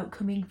Radio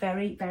coming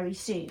very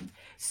soon.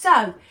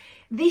 So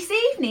this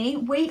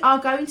evening we are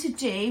going to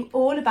do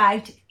all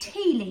about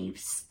tea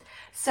leaves.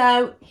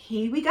 So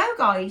here we go,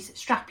 guys,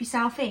 strap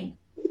yourself in.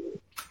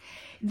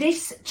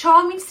 This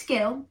charming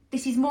skill,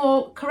 this is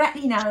more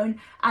correctly known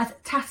as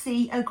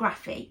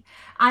tasseography,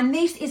 and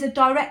this is a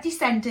direct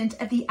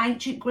descendant of the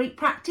ancient Greek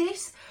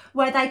practice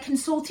where they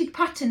consulted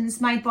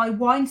patterns made by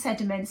wine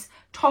sediments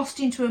tossed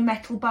into a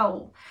metal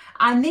bowl,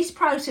 and this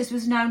process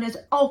was known as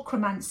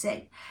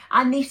ochromancy,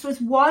 and this was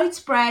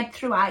widespread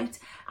throughout,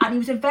 and it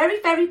was a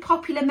very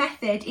popular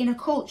method in a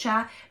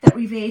culture that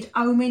revered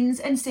omens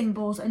and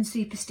symbols and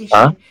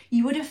superstition.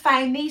 You would have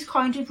found these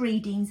kind of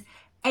readings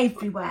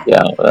everywhere,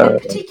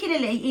 and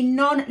particularly in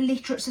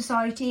non-literate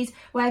societies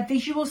where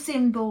visual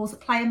symbols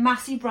play a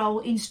massive role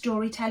in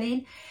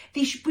storytelling.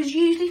 This was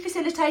usually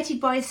facilitated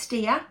by a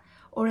steer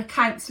or a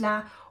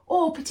counsellor,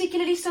 or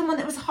particularly someone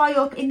that was high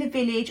up in the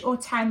village or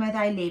town where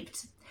they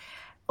lived.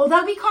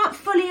 Although we can't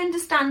fully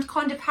understand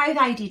kind of how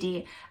they did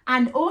it,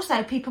 and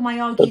also people may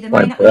argue they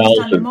may not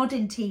understand the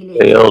modern tea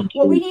leaf,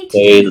 what we need to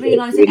do is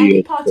realise that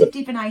any part of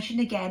divination,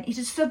 again, is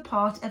a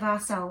sub-part of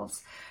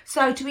ourselves.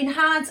 So to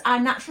enhance our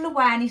natural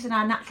awareness and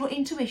our natural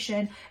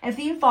intuition of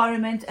the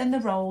environment and the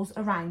roles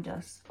around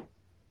us.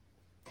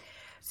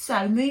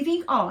 So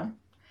moving on,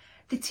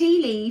 the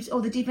tea leaves or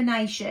the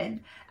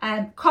divination,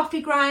 coffee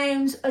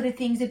grounds, other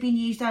things have been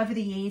used over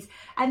the years,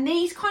 and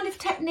these kind of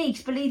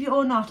techniques, believe it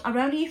or not, are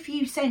only a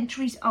few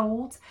centuries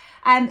old.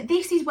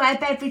 This is where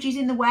beverages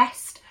in the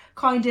West,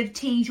 kind of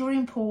teas, were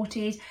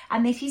imported,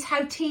 and this is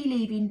how tea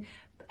leaving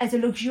as a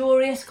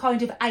luxurious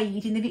kind of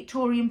aid in the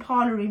Victorian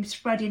parlour room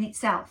spread in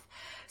itself.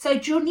 So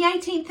during the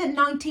 18th and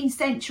 19th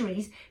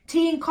centuries,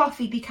 tea and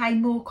coffee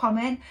became more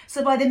common.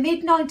 So by the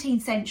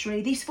mid-19th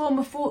century, this form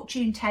of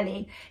fortune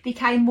telling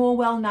became more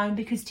well known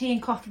because tea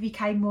and coffee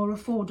became more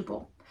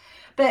affordable.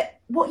 But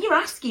what you're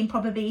asking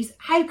probably is,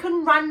 how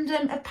can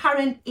random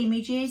apparent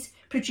images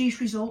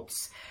produce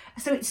results?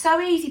 So it's so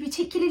easy,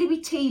 particularly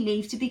with tea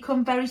leaves, to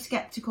become very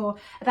sceptical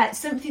about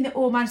something that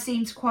almost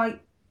seems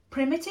quite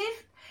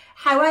primitive.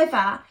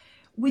 However,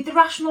 with the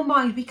rational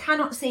mind, we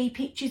cannot see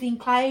pictures in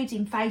clouds,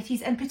 in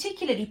faces, and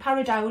particularly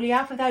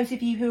pareidolia for those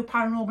of you who are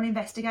paranormal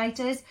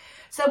investigators.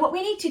 So what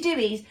we need to do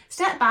is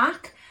step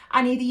back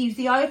and either use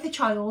the eye of the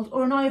child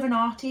or an eye of an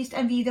artist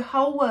and view the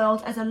whole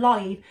world as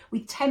alive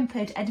with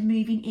tempered and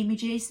moving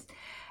images.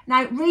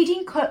 Now,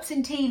 reading cups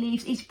and tea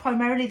leaves is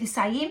primarily the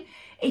same.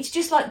 It's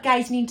just like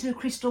gazing into a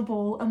crystal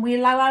ball, and we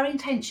allow our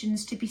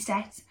intentions to be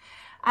set.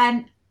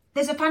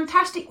 There's a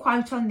fantastic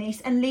quote on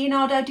this, and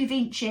Leonardo da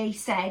Vinci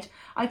said,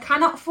 "I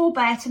cannot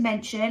forbear to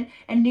mention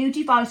a new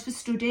device for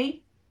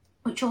study,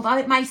 which, although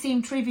it may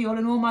seem trivial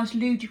and almost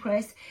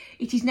ludicrous,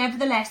 it is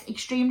nevertheless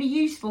extremely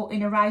useful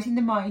in arousing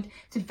the mind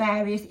to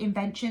various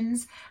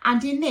inventions.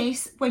 And in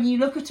this, when you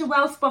look at a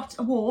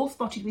wall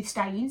spotted with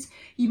stains,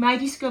 you may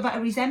discover a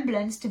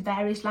resemblance to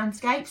various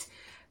landscapes,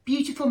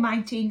 beautiful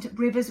mountains,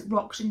 rivers,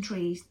 rocks and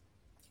trees,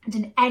 and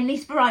an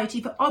endless variety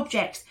of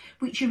objects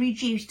which are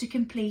reduced to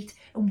complete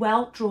and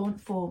well-drawn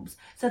forms."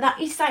 So that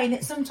is saying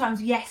that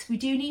sometimes, yes, we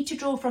do need to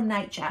draw from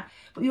nature,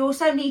 but we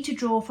also need to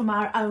draw from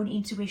our own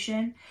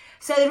intuition.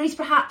 So there is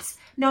perhaps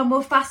no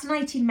more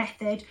fascinating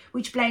method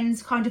which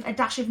blends kind of a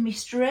dash of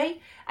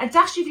mystery, a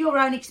dash of your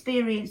own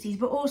experiences,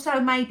 but also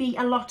maybe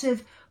a lot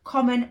of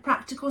common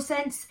practical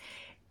sense.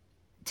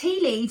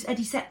 Tea leaves are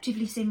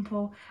deceptively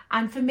simple,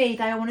 and for me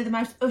they are one of the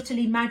most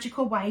utterly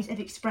magical ways of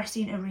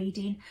expressing a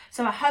reading.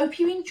 So I hope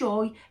you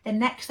enjoy the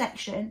next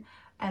section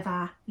of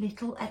our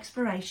little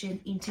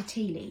exploration into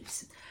tea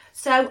leaves.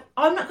 So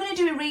I'm not going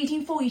to do a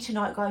reading for you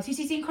tonight, guys. This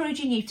is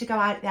encouraging you to go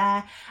out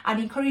there and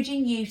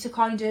encouraging you to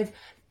kind of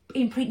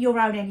imprint your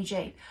own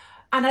energy.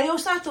 And I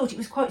also thought it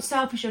was quite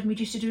selfish of me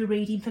just to do a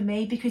reading for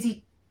me, because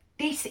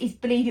this is,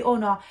 believe it or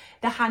not,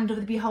 the hand of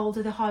the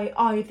beholder, the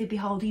eye of the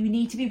beholder. You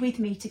need to be with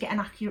me to get an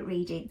accurate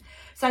reading.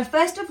 So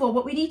first of all,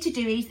 what we need to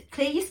do is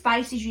clear your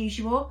space as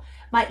usual.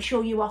 Make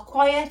sure you are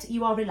quiet,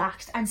 you are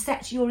relaxed, and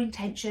set your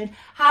intention.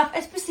 Have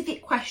a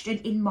specific question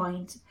in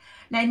mind.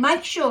 Now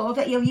make sure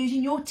that you're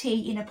using your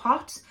tea in a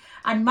pot,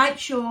 and make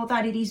sure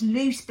that it is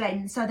loose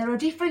blends. So there are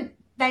different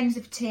blends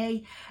of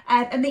tea.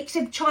 A mix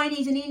of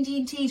Chinese and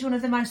Indian tea is one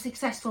of the most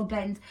successful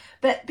blends,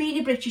 but being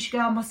a British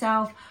girl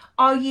myself,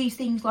 I use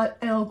things like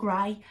Earl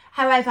Grey.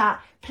 However,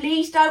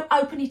 please don't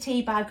open your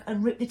tea bag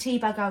and rip the tea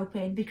bag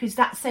open, because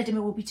that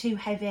sediment will be too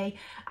heavy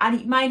and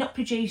it may not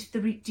produce the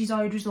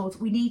desired results.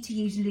 We need to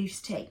use loose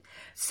tea.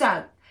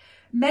 So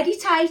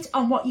meditate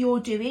on what you're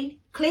doing.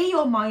 Clear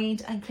your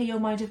mind and clear your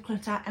mind of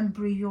clutter and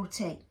brew your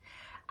tea.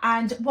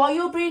 And while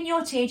you're brewing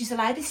your tea, just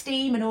allow the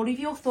steam and all of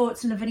your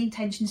thoughts and loving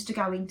intentions to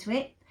go into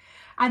it.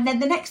 And then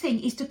the next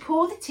thing is to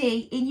pour the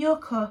tea in your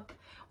cup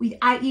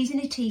without using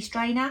a tea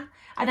strainer.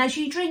 And as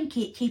you drink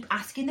it, keep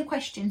asking the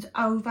questions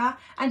over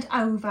and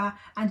over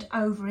and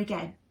over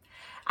again.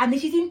 And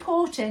this is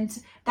important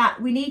that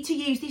we need to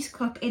use this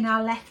cup in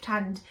our left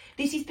hand.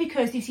 This is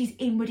because this is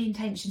inward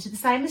intention. So the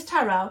same as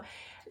tarot,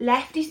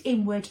 left is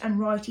inward and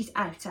right is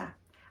outer.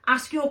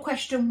 Ask your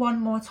question one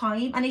more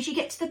time, and as you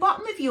get to the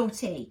bottom of your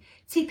tea,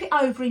 tip it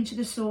over into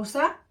the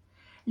saucer.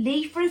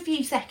 Leave for a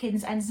few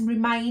seconds and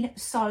remain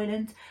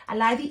silent.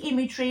 Allow the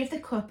imagery of the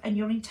cup and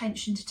your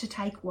intentions to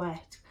take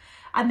weight.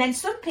 And then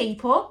some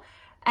people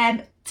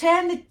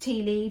turn the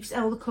tea leaves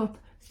or the cup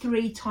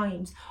 3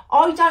 times.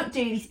 I don't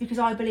do this because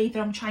I believe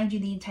that I'm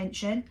changing the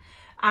intention,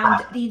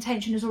 and the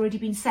intention has already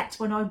been set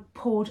when I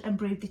poured and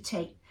brewed the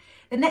tea.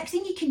 The next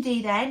thing you can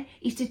do then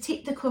is to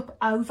tip the cup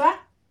over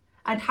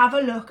and have a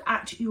look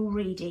at your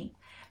reading.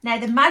 Now,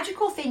 the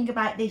magical thing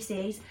about this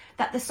is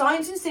that the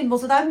signs and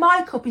symbols, although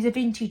my cup is a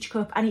vintage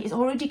cup and it's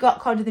already got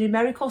kind of the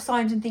numerical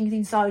signs and things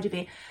inside of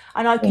it,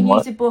 and I can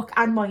use a book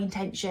and my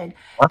intention.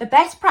 The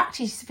best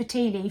practice for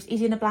tea leaves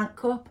is in a blank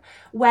cup,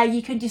 where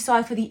you can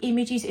decipher the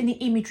images and the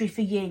imagery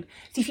for you.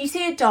 So if you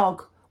see a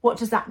dog, what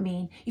does that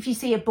mean? If you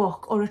see a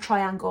book or a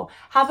triangle,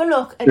 have a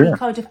look at the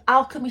kind of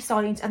alchemy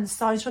signs and the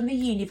signs from the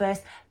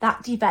universe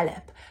that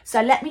develop.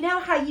 So let me know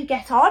how you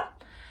get on.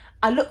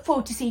 I look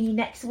forward to seeing you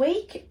next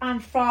week.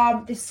 And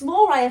from the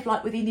small ray of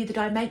light within the other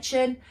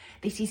dimension,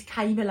 this is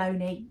Kay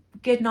Maloney.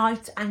 Good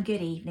night and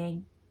good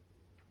evening.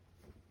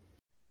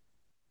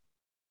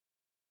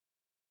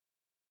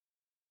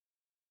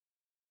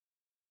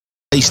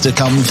 Place to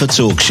come for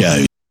talk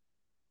shows.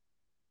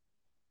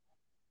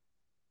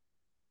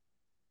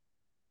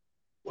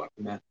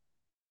 Welcome, man.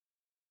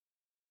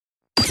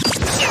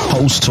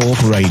 Pulse Talk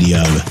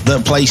Radio,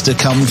 the place to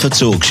come for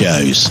talk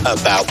shows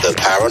about the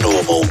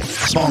paranormal.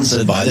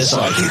 Sponsored by the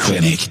Psychic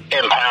Clinic.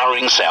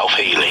 Empowering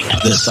self-healing.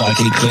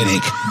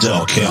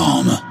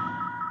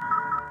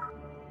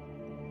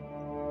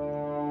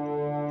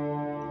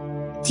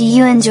 ThePsychicClinic.com. Do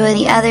you enjoy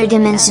the Other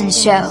Dimension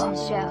show?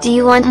 Do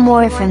you want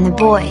more from the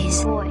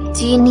boys?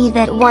 Do you need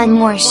that one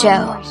more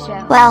show?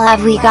 Well,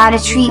 have we got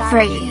a treat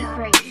for you?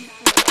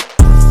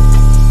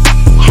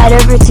 Head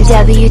over to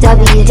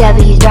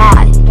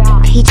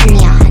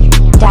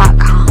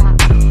www.patreon.com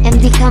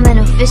and become an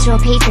official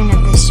patron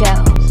of the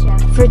show.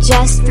 For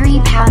just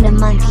 £3 a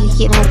month, you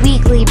get a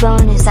weekly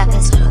bonus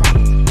episode.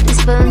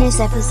 This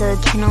bonus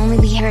episode can only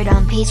be heard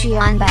on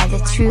Patreon by the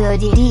true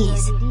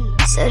ODDs,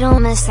 so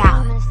don't miss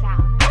out.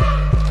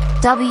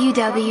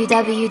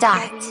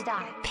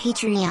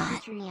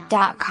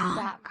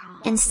 www.patreon.com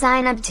and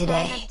sign up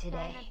today.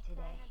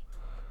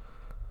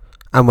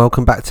 And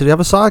welcome back to the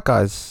other side,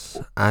 guys,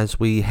 as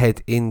we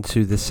head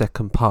into the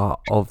second part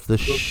of the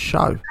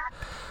show.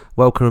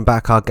 Welcome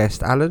back our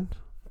guest Alan.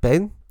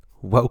 Ben,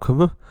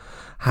 welcome.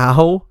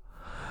 How?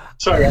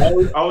 Sorry, I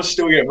was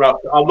still getting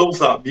wrapped. I love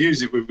that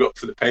music we've got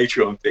for the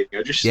Patreon thing.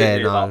 I just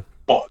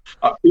but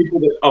people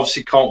that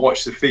obviously can't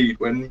watch the feed,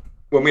 when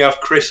we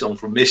have Chris on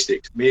from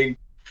Mystics,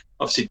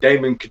 obviously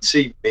Damon can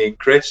see me and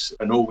Chris,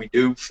 and all we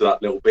do for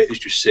that little bit is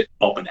just sit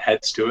bobbing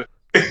heads to it.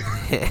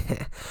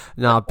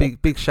 No,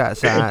 big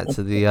shouts out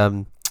to the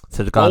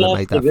guy that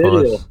made that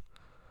for us.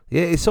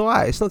 Yeah, it's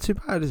alright. It's not too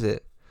bad, is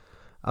it?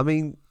 I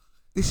mean,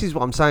 this is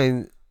what I'm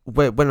saying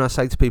when I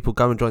say to people,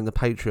 go and join the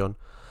Patreon.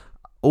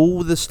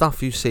 All the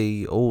stuff you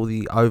see, all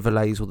the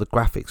overlays, all the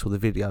graphics, all the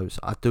videos,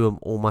 I do them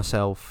all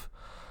myself.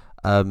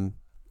 And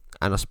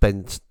I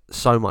spend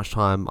so much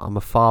time. I'm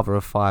a father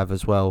of 5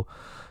 as well,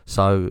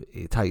 so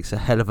it takes a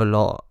hell of a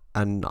lot.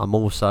 And I'm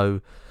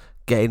also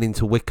getting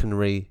into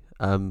Wiccanry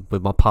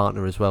with my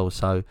partner as well,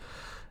 so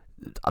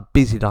a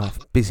busy life.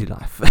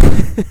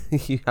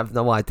 You have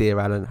no idea,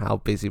 Alan, how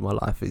busy my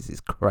life is.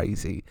 It's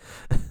crazy.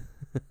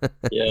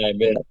 Yeah, I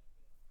bet.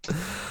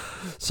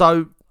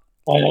 So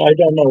I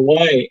don't know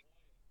why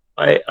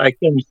I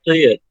couldn't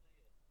see it.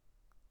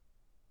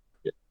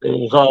 It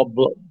was all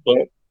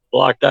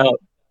blocked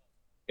out.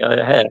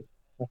 I had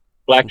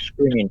black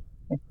screen.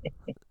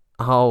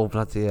 oh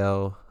bloody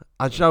hell.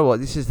 Do you know what?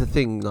 This is the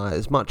thing. Like,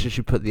 as much as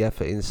you put the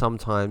effort in,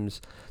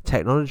 sometimes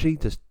technology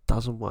just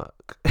doesn't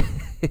work.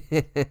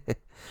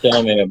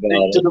 Tell me about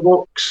it. To the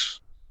books.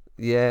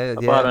 Yeah,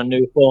 I bought a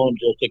new phone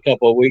just a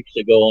couple of weeks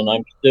ago, and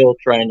I'm still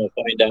trying to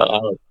find out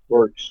how it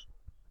works.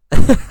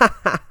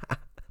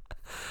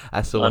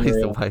 That's always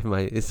the way,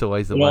 mate. It's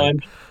always the way.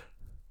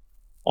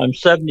 I'm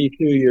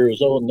 72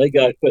 years old, and they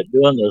got to quit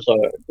doing this.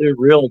 They're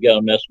really going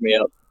to mess me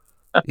up.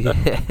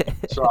 Yeah.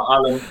 So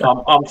Alan,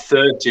 I'm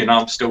 30 and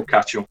I'm still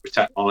catching up with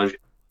technology.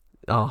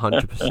 Oh,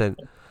 100%.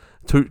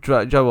 Do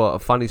you know what? A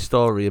funny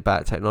story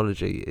about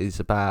technology is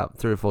about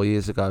 3 or 4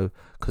 years ago,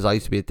 because I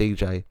used to be a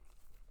DJ.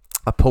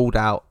 I pulled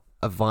out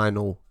a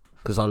vinyl,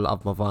 because I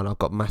love my vinyl. I've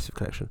got a massive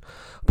collection. I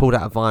pulled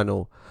out a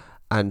vinyl,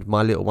 and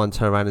my little one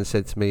turned around and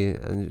said to me,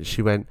 and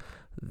she went,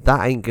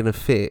 "That ain't going to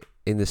fit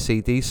in the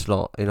CD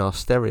slot in our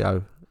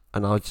stereo."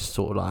 And I was just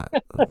sort of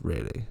like,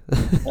 really?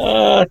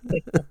 Uh,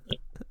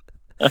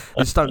 You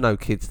just don't know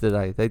kids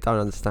today. They don't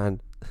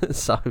understand.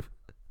 So,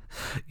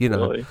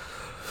 really.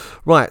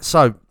 Right,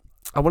 so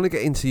I want to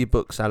get into your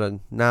books,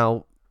 Alan.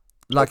 Now,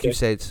 like Okay. you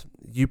said,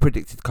 you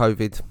predicted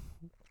COVID,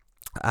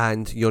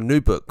 and your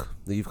new book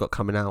that you've got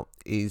coming out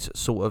is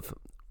sort of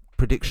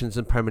predictions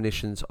and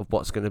premonitions of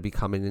what's going to be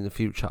coming in the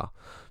future.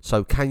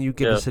 So can you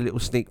give us a little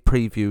sneak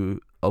preview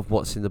of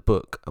what's in the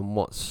book and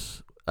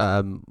what's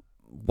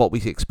what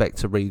we expect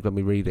to read when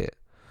we read it?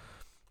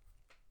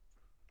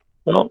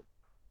 Well,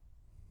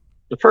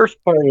 the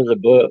first part of the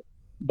book,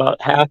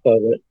 about half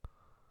of it,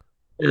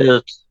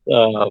 is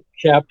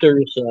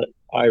chapters that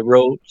I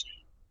wrote.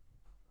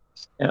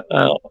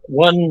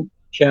 One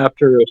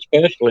chapter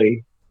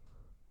especially,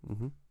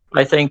 Mm-hmm.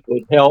 I think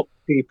would help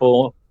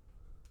people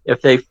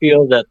if they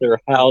feel that their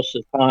house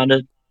is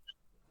haunted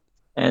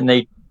and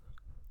they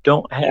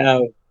don't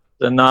have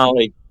the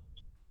knowledge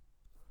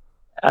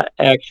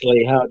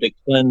actually how to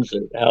cleanse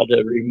it, how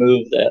to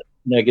remove that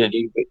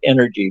negative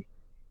energy.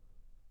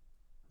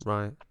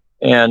 Right.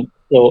 And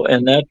so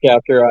in that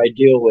chapter, I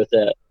deal with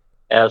that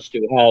as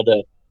to how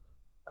to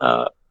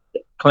uh,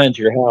 cleanse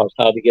your house,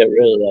 how to get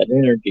rid of that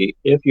energy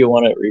if you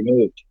want it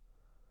removed.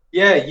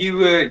 Yeah,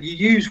 you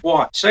use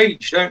white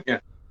sage, don't you?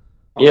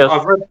 Yes,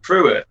 I've read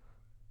through it.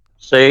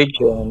 sage.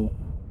 And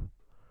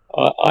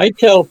I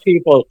tell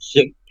people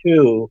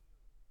too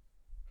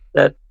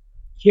that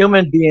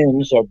human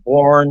beings are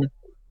born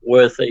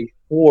with a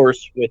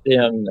force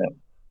within them.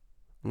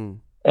 Mm.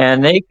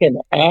 And they can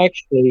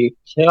actually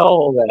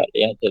tell that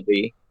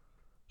entity,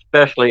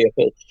 especially if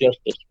it's just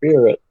a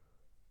spirit,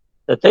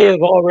 that they have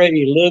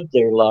already lived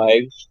their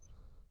lives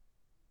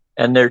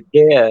and they're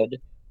dead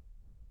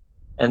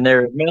and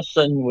they're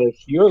messing with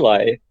your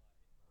life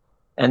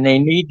and they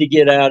need to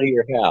get out of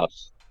your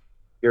house,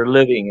 your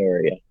living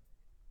area.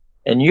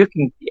 And you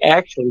can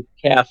actually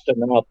cast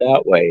them out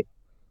that way,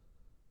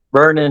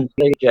 burning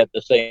sage at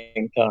the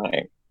same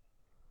time.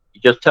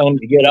 You just tell them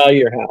to get out of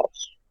your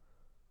house.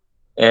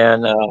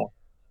 And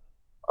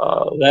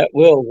that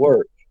will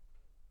work.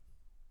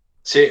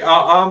 See,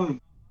 I'm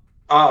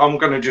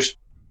going to just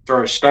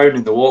throw a stone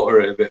in the water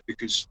a bit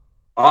because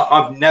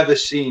I've never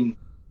seen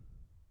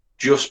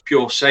just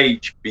pure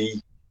sage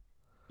be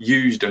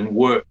used and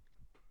work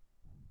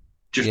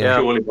just Yeah.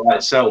 purely by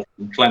itself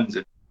and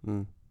cleansing.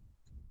 Mm.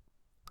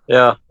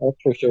 Yeah, that's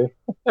for sure.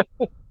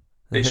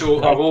 It's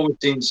all, I've always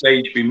seen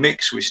sage be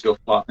mixed with stuff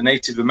like the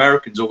Native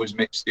Americans always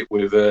mixed it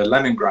with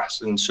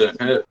lemongrass and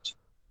certain herbs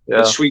and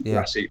Yeah.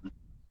 sweetgrass even.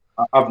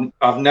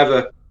 I've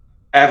never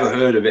ever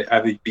heard of it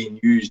ever being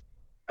used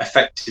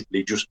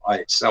effectively just by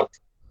itself.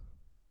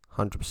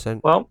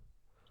 100%. Well,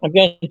 I'm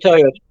going to tell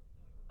you,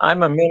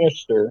 I'm a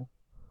minister.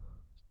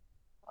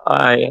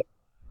 I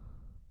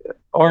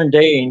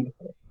ordained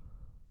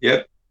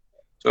Yep.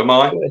 So am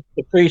I. with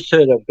the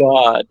priesthood of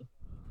God.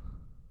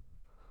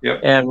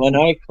 Yep. And when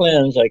I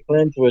cleanse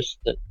with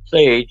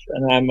sage,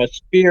 and I'm a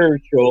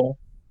spiritual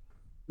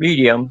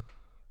medium,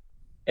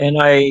 and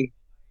I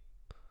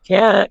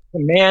can't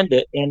command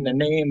it in the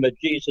name of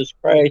Jesus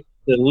Christ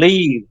to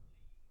leave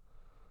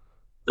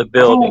the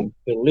building,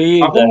 to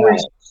leave I've the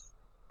always house.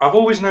 I've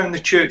always known the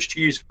church to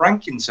use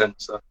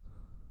frankincense though.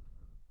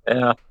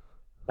 Yeah,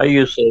 I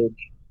use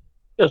sage.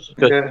 Just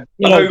because,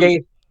 Yeah.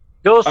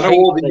 ghosts I know hate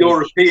all the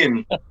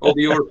sage.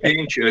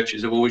 European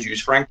churches have always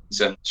used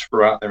frankincense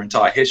throughout their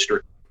entire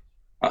history.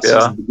 Since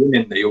Yeah. the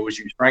beginning, they always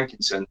used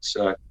frankincense.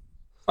 So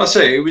I'll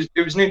say it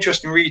was an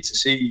interesting read to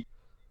see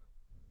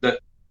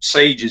that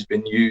sage has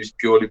been used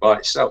purely by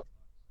itself.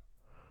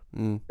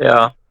 Mm.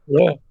 Yeah.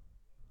 I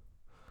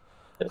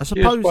It's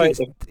suppose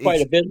used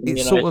quite a bit in the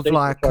it's United sort of States,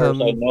 like as far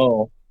as I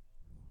know.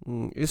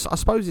 I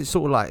suppose it's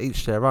sort of like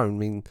each their own. I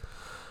mean,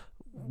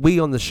 we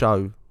on the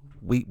show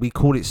we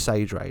call it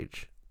Sage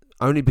Rage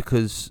only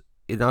because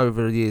in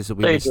over the years that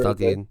we've been Sage Rage,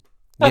 studying,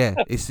 yeah,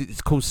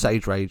 it's called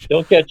Sage Rage.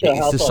 Don't catch your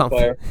It's house just on something.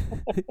 fire.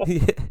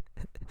 Yeah,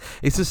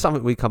 it's just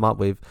something we come up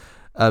with.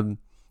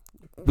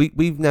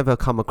 We've never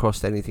come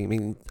across anything. I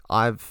mean,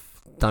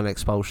 I've done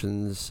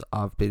expulsions.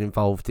 I've been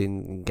involved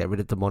in get rid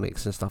of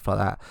demonics and stuff like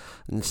that.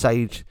 And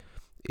Sage,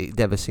 it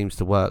never seems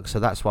to work. So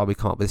that's why we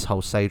come up with this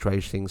whole Sage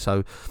Rage thing.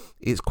 So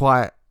it's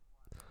quite.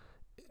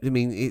 I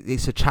mean,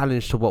 it's a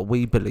challenge to what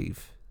we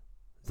believe,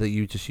 that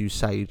you just use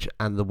sage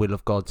and the will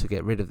of God to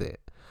get rid of it.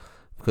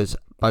 Because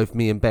both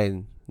me and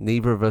Ben,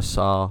 neither of us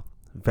are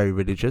very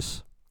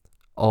religious,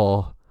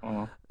 or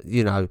I'm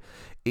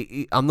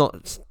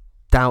not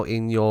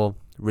doubting your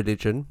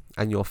religion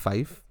and your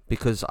faith,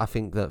 because I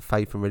think that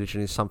faith and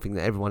religion is something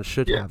that everyone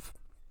should have.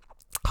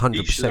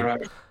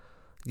 100%.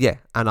 Yeah,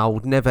 and I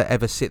would never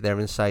ever sit there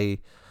and say,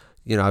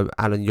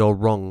 Alan, you're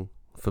wrong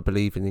for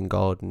believing in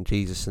God and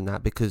Jesus and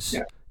that, because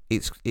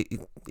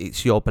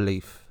it's your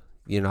belief,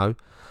 Yeah.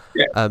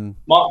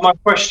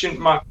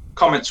 My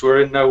comments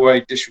were in no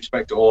way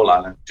disrespect at all,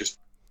 Alan. Just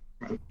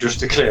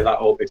to clear that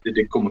up, if they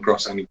did come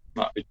across any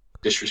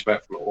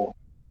disrespectful at all.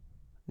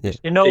 Yeah.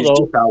 It's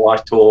just how I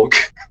talk.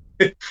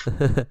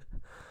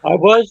 I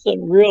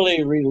wasn't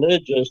really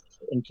religious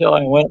until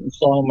I went and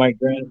saw my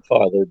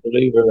grandfather,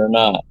 believe it or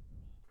not.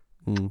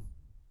 Mm.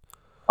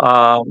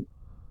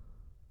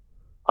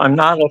 I'm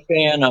not a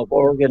fan of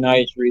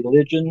organized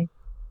religion.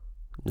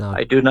 No.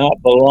 I do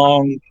not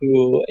belong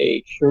to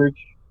a church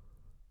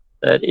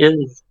that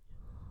is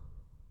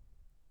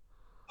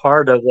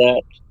part of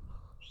that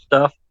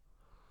stuff.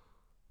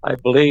 I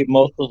believe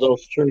most of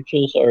those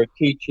churches are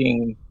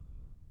teaching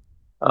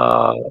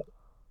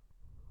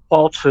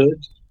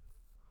falsehoods,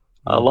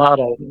 a lot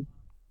of them.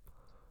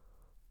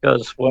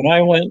 Because when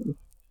I went and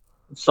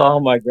saw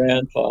my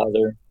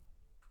grandfather,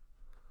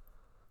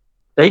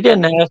 they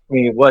didn't ask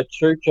me what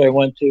church I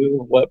went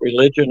to, what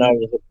religion I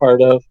was a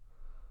part of.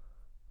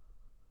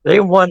 They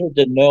wanted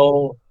to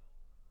know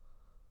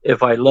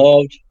if I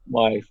loved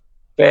my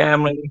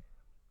family,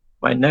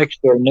 my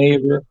next door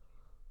neighbor.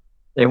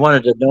 They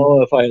wanted to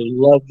know if I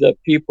loved the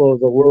people of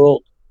the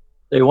world.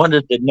 They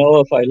wanted to know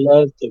if I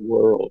loved the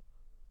world.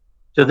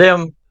 To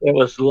them, it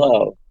was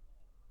love.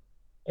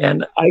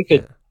 And I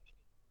could, Yeah.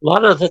 a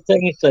lot of the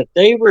things that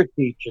they were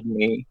teaching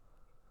me,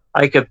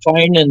 I could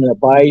find in the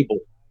Bible.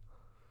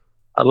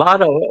 A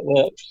lot of it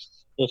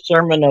was the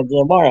Sermon of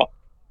the Mount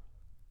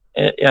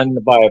in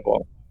the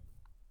Bible.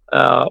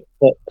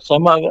 But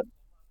some of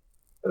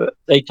it,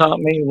 they taught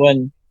me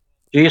when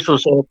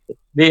Jesus was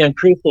being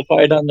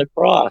crucified on the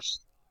cross.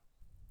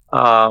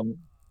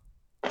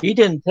 He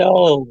didn't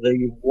tell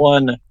the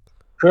one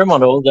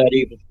criminal that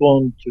he was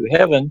going to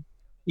heaven.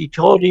 He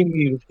told him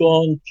he was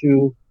going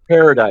to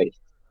paradise.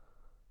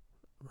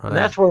 And Right.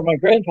 that's where my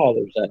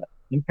grandfather's at,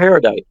 in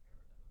paradise.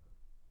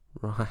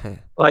 Right.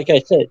 Like I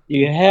said,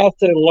 you have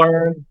to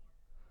learn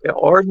the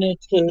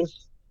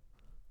ordinances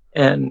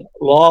and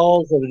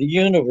laws of the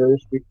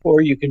universe before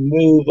you can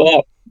move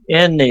up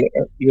in the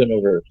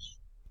universe.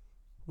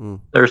 Mm.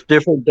 There's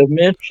different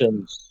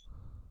dimensions.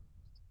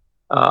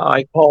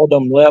 I call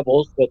them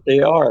levels, but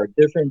they are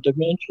different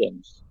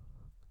dimensions.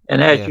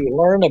 And as Yeah. you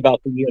learn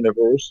about the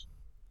universe,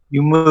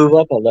 you move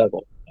up a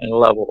level and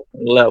level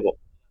and level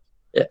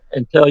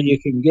until you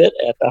can get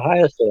at the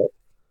highest level.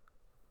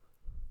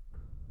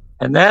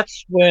 And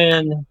that's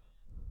when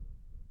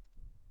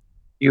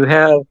you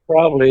have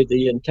probably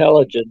the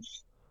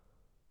intelligence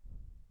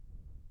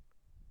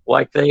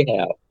like they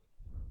have.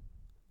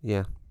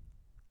 Yeah.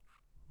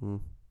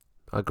 Mm.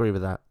 I agree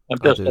with that. I'm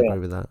I just do saying.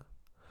 agree with that.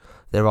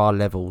 There are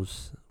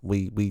levels.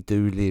 We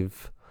do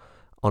live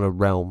on a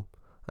realm,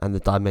 and the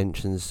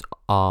dimensions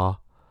are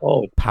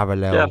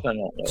parallel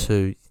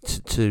Definitely.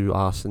 to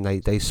us, and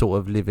they sort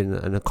of live in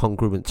a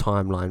congruent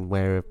timeline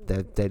where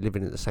they're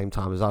living at the same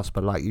time as us.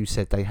 But like you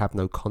said, they have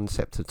no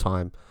concept of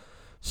time.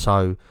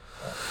 So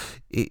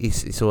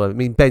it's all. I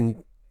mean,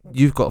 Ben,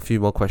 you've got a few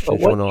more questions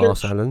you want to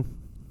ask Alan.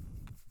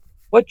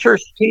 What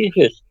church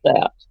teaches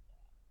that?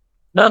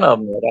 None of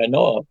them that I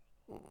know of.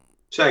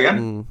 Say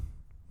again.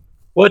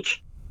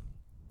 Which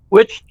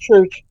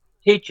church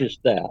teaches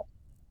that?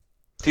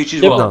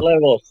 Teaches different what?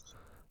 levels.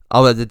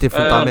 Oh, the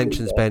different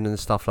dimensions, Ben, and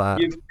stuff like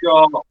that. You've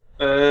got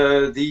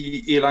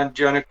the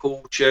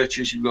evangelical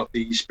churches. You've got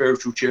the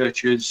spiritual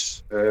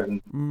churches. That's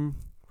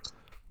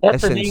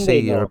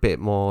SNC are a bit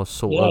more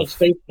sort of. United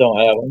States don't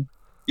have them.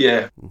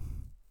 Yeah,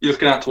 you're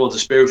looking out towards the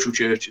spiritual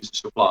churches and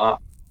stuff like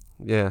that.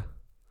 Yeah.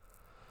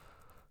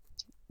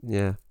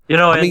 Yeah. You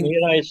know, in the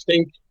United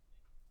States,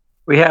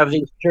 we have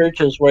these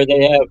churches where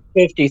they have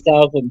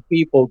 50,000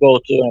 people go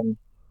to them.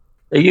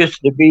 They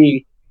used to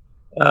be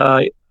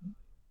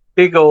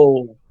big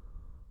old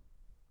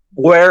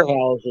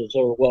warehouses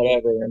or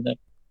whatever, and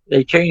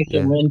they changed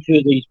them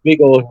into these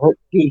big old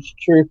huge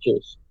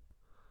churches.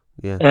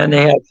 Yeah. And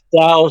they have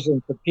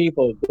thousands of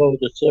people go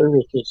to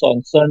services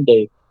on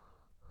Sunday.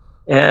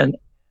 And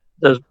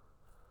the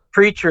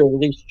preacher of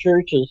these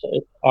churches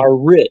are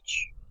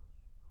rich.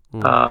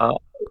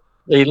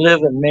 They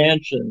live in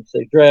mansions.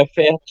 They drive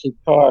fancy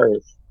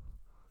cars.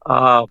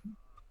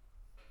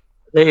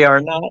 They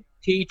are not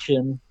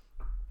teaching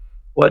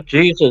what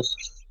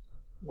Jesus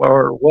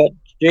or what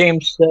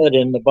James said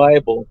in the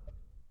Bible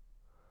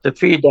to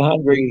feed the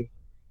hungry,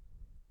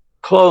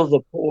 clothe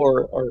the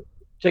poor, or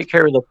take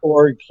care of the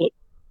poor,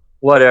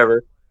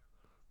 whatever.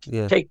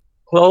 Yeah.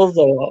 Clothe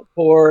the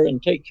poor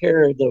and take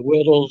care of the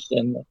widows.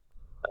 And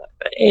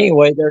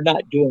anyway, they're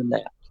not doing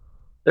that.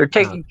 They're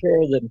taking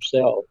care of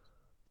themselves.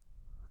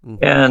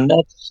 And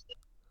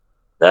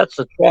that's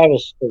a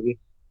travesty.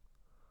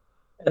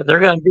 They're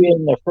going to be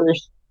in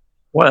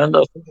one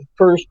of the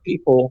first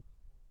people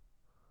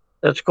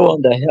that's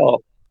going to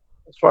hell,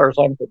 as far as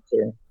I'm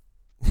concerned.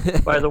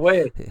 By the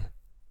way,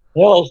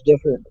 hell's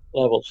different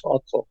levels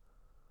also.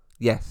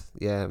 Yes,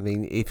 yeah. I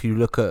mean, if you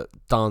look at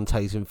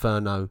Dante's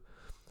Inferno,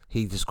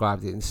 he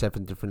described it in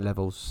 7 different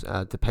levels,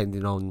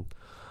 depending on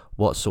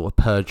what sort of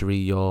perjury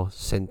you're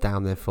sent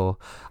down there for.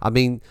 I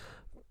mean,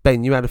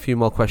 Ben, you had a few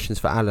more questions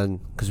for Alan,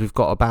 because we've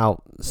got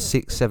about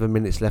 6-7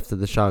 minutes left of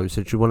the show.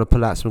 So do you want to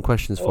pull out some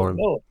questions for him?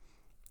 No.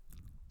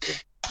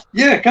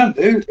 Yeah, I can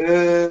do.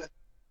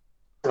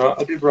 Right,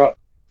 I did write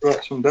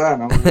some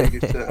down. I'm really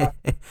good at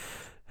that.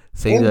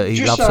 See, that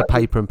he loves a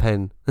paper and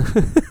pen.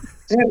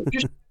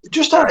 Yeah,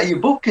 just out of your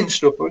book and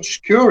stuff, I was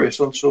just curious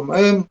on some.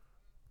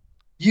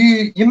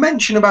 You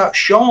mentioned about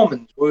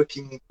shamans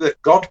working,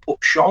 that God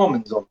put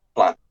shamans on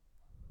the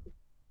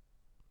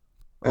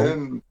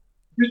planet.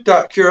 Just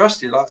out of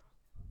curiosity, like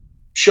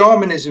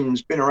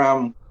shamanism's been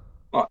around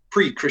like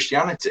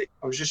pre-Christianity.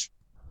 I was just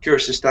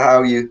curious as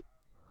to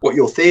what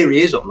your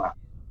theory is on that.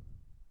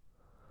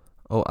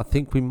 Oh, I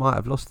think we might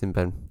have lost him,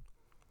 Ben.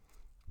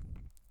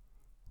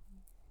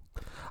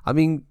 I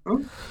mean,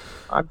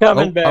 I'm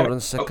coming back. Hold on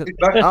a second.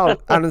 Oh,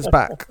 Alan's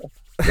back.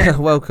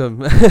 Welcome.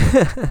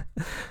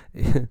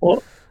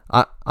 Well,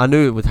 I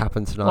knew it would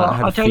happen tonight.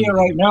 Well, I'll tell you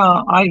right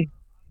now, I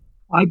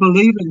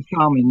believe in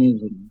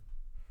shamanism.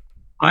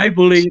 I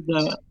believe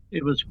that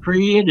it was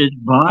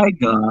created by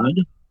God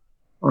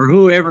or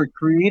whoever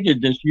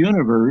created this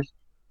universe.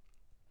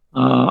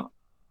 The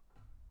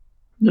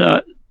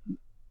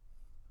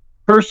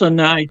person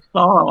I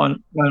saw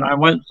when I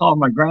went and saw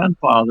my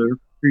grandfather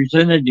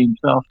presented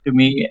himself to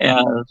me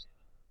as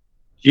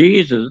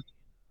Jesus.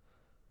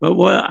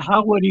 But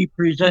how would he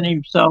present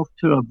himself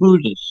to a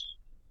Buddhist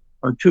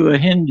or to a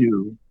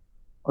Hindu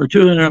or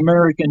to an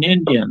American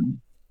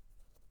Indian?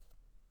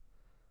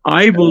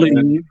 I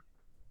believe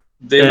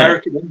the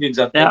American Indians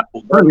had that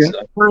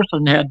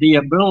person had the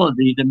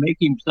ability to make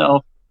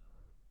himself,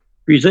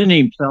 present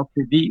himself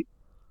to these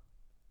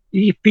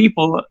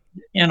people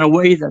in a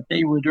way that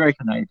they would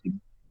recognize him.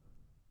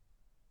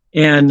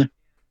 And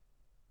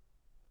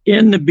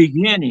in the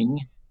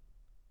beginning,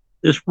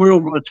 this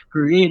world was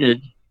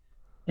created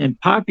and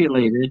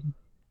populated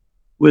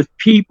with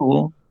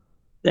people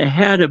that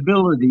had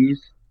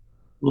abilities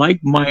like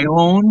my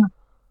own,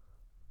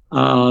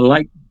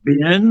 like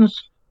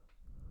Ben's.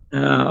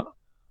 The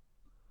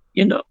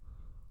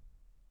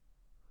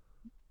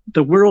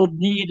world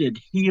needed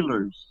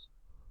healers.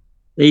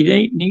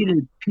 They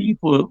needed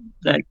people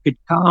that could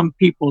calm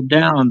people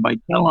down by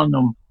telling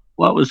them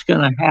what was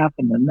going to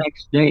happen the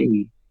next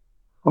day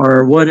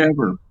or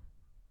whatever.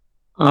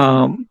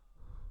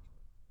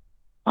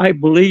 I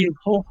believe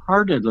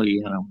wholeheartedly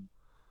in them.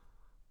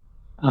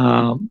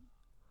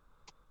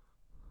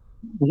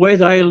 The way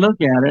that I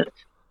look at it,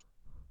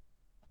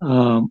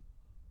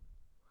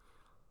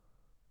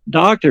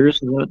 doctors,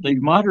 the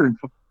modern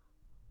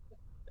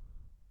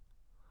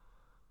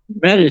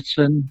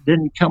medicine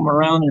didn't come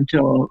around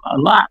until a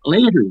lot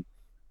later.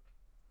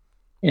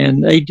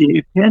 And they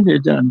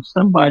depended on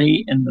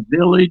somebody in the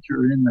village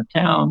or in the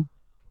town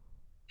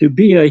to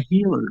be a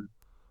healer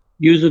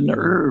using the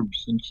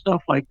herbs and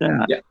stuff like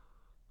that. Yeah.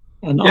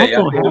 And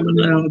also having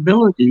the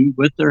ability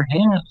with their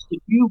hands to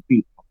heal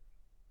people.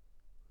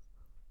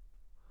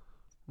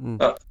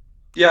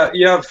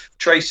 You have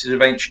traces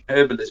of ancient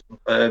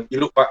herbalism. You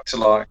look back to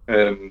like,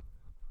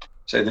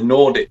 say, the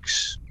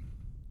Nordics,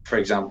 for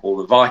example,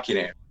 the Viking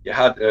era. You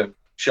had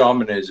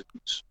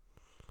shamanisms.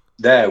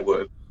 There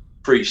were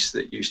priests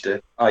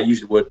that I use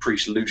the word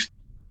priest loosely,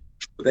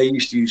 but they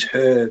used to use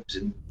herbs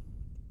and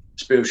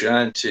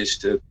spiritualities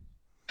to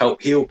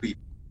help heal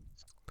people.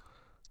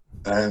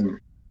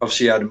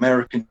 Obviously, you had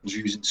Americans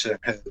using certain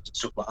herbs and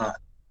stuff like that.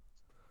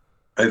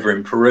 Over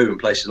in Peru and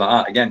places like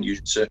that, again,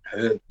 using certain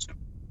herbs.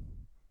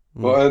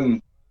 But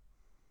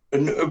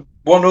and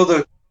one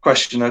other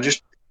question, I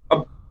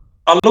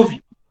love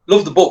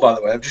the book, by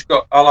the way.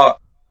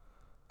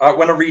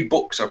 When I read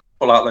books, I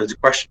pull out loads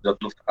of questions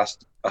I'd love to ask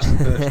the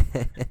person.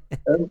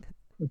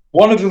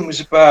 One of them was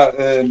about,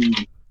 I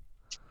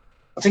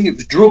think it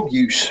was drug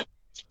use.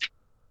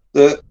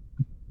 That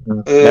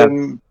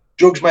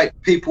drugs make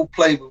people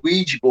play with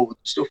Ouija boards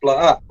and stuff like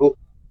that.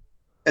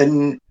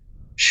 And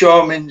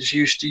shamans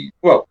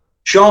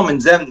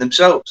shamans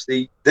themselves,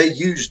 they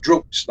use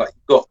drugs. Like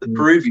you've got the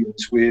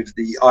Peruvians with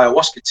the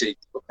ayahuasca tea,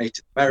 you've got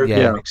Native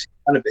American mixing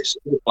cannabis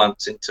and other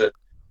plants into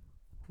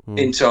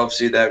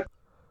obviously their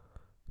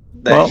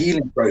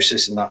healing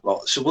process and that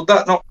lot. So would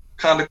that not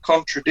kind of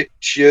contradict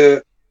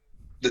that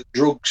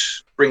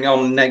drugs bring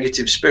on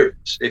negative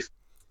spirits if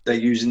they're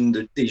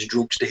using these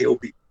drugs to heal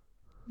people?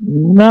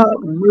 Not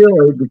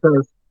really,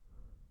 because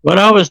what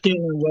I was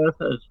dealing with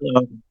is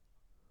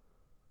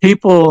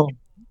people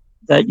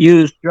that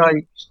use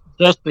drugs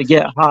just to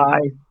get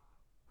high,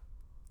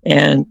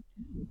 and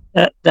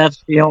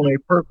that's the only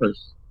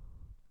purpose.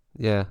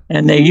 Yeah.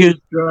 And they use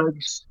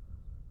drugs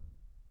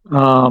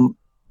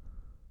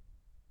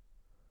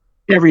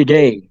every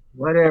day,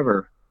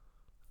 whatever.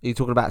 You're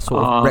talking about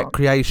sort of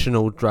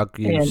recreational drug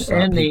use.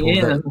 And in the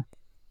end,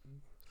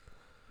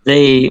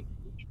 they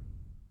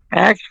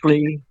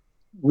actually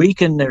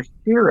weaken their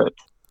spirit,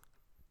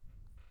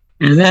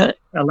 and that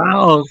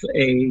allows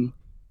a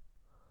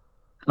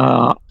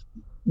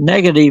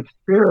negative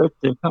spirit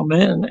to come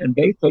in and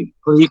basically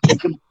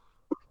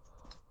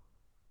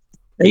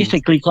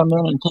come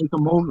in and take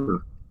them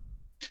over.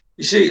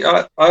 You see,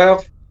 I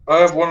have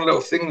one little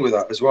thing with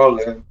that as well,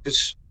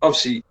 because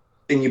obviously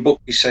in your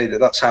book you say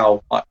that's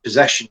how like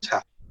possessions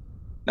happen.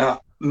 Now,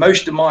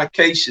 most of my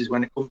cases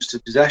when it comes to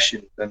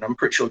possession, and I'm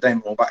pretty sure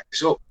Damon will back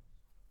this up,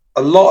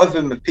 a lot of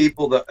them are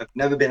people that have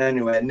never been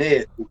anywhere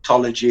near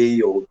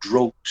autology or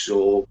drugs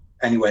or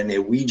anywhere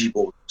near Ouija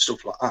board and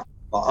stuff like that.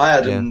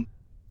 Like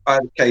I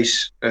had a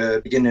case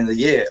beginning of the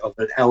year of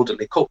an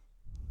elderly couple.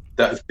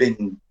 that have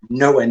been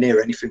nowhere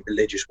near anything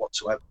religious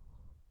whatsoever,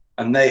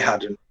 and they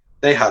had a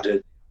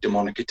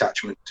demonic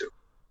attachment to it.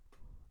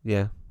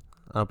 Yeah,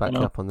 I'll back you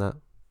up on that.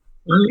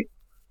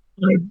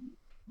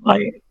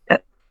 I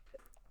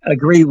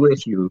agree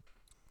with you.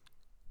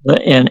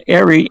 In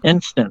every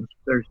instance,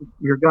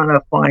 you're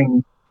gonna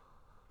find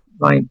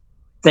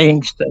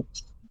things that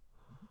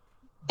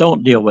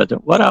don't deal with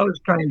it. What I was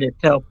trying to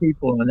tell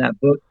people in that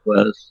book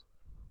was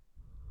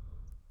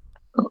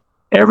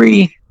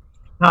every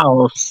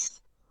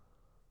house,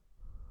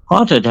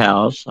 haunted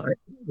house.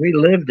 We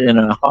lived in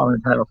a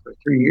haunted house for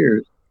 3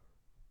 years.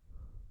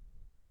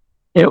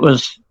 It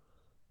was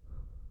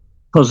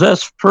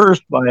possessed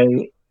first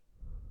by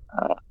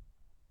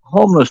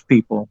homeless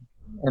people,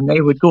 and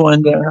they would go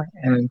in there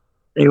and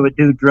they would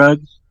do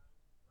drugs,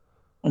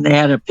 and they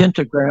had a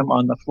pentagram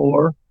on the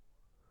floor.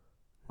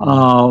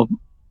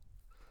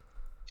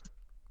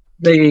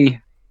 They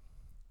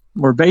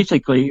were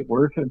basically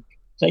worshiped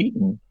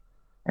Satan,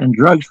 and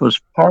drugs was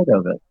part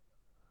of it.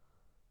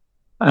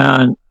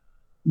 And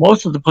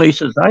most of the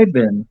places I've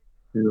been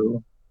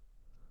to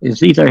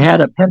is either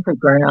had a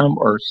pentagram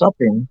or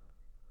something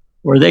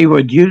where they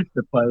would use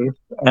the place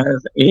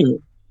as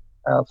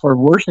for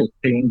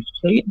worshiping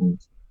Satan.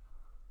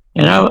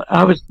 And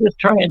I was just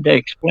trying to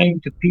explain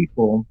to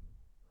people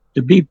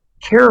to be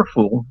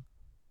careful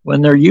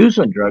when they're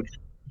using drugs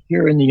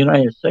here in the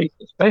United States,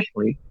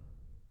 especially,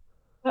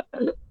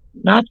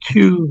 not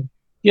to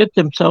get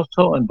themselves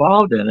so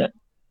involved in it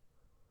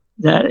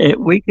that it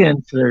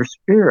weakens their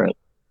spirit.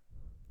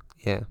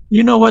 Yeah.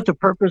 You know what the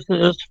purpose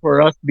is for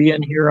us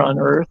being here on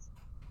Earth?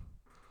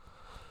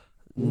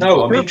 No,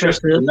 The I'm purpose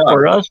interested is to know.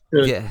 for us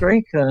to Yeah.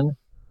 strengthen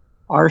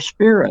our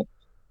spirit.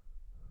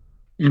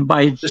 And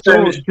by so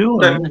So-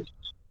 doing,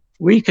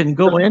 we can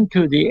go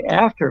into the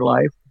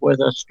afterlife with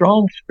a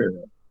strong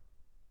spirit.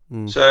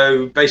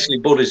 So basically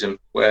Buddhism,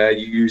 where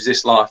you use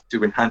this life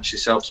to enhance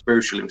yourself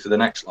spiritually for the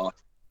next life.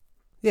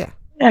 Yeah.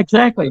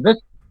 Exactly.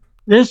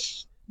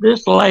 This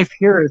life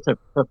here is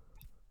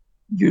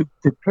you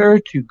prepare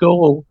to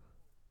go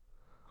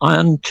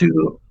on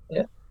to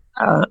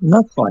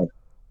next life.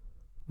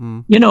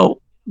 You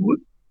know,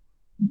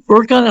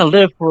 we're going to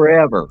live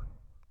forever.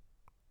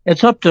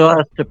 It's up to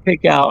us to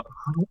pick out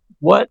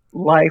what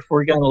life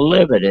we're going to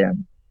live it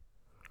in.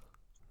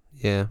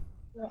 Yeah.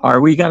 Are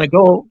we going to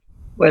go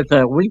with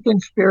a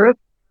weakened spirit,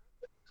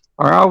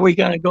 or are we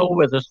going to go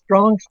with a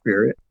strong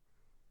spirit,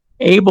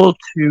 able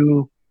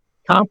to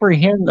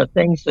comprehend the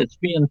things that's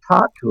being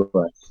taught to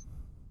us?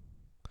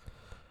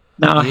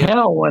 Now,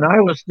 hell, when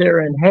I was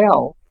there in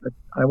hell,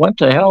 I went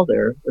to hell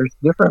there. There's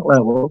different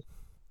levels.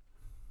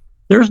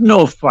 There's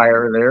no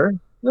fire there.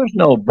 There's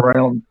no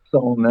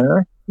brownstone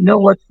there. You know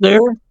what's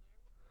there?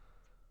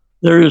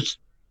 There's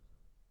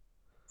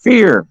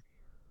fear,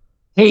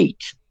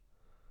 hate,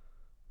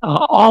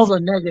 all the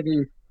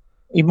negative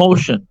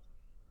emotion,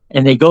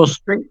 and they go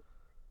straight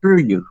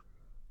through you.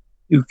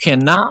 You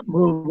cannot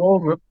move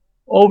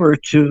over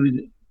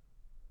to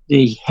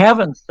the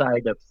heaven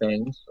side of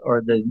things,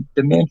 or the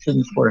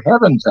dimensions where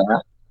heaven's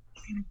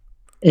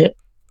at,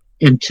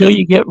 until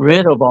you get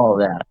rid of all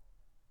that.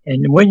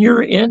 And when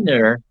you're in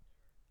there,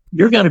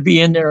 you're going to be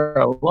in there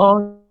a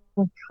long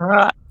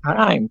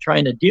time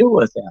trying to deal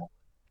with that.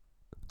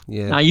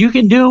 Yeah. Now you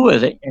can deal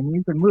with it, and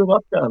you can move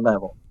up to a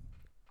level.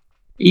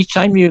 Each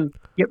time you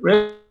get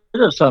rid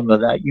of some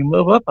of that, you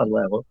move up a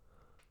level,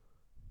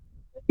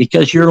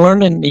 because you're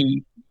learning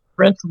the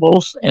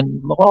principles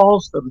and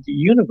laws of the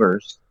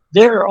universe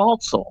there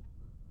also.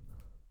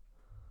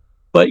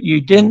 But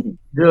you didn't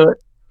do it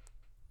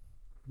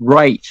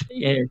right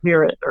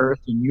here at Earth,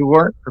 and you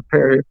weren't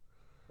prepared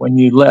when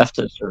you left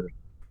this Earth.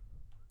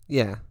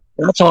 Yeah.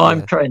 That's all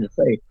I'm trying to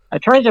say. I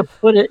tried to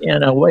put it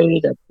in a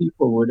way that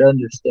people would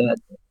understand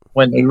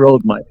when they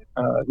read my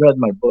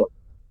book.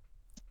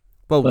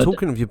 Well, But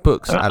talking of your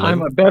books, Alan,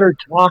 I'm a better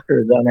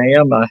talker than I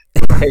am a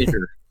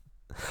writer.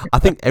 I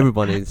think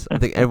everyone is. I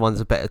think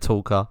everyone's a better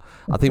talker.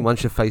 I think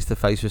once you're face to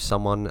face with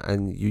someone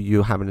and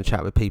you're having a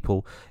chat with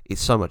people,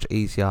 it's so much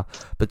easier.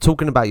 But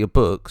talking about your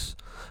books,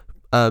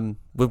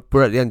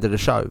 we're at the end of the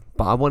show,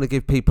 but I want to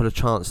give people a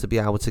chance to be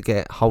able to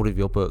get hold of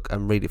your book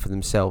and read it for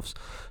themselves.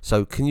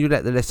 So can you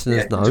let the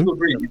listeners know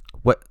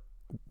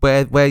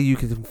where you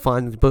can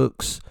find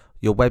books,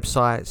 your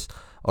websites,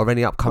 or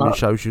any upcoming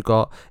shows you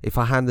got? If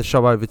I hand the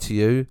show over to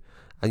you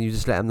and you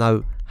just let them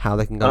know how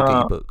they can go get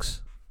your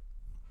books.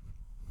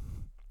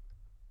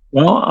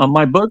 Well,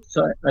 my books,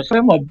 I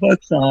sell my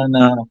books on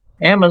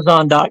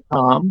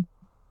Amazon.com.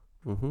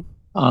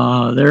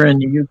 They're in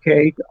the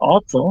UK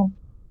also.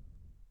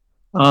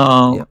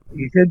 You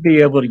should be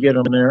able to get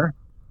them there.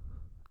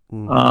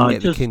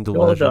 Get the Kindle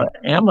go version. to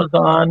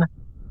Amazon.com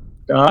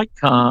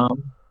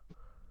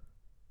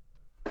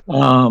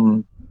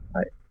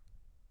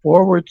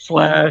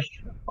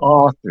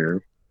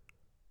 /author.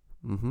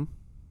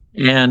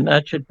 And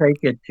that should take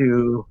it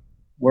to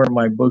where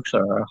my books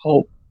are, I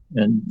hope,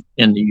 in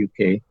the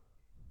UK.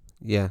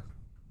 Yeah.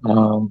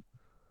 But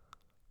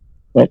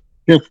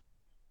just,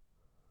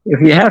 if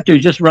you have to,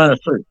 just run a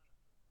search.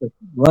 Just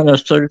run a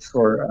search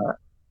for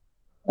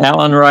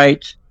Alan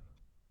Wright,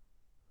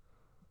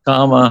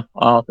 comma,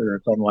 author,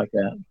 or something like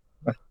that.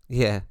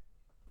 Yeah.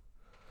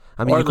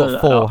 I mean, you've got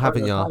 4,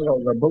 haven't you? Title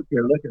of the book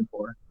you're looking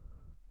for.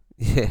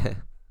 Yeah.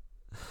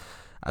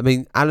 I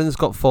mean, Alan's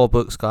got 4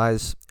 books,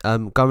 guys.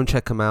 Go and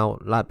check them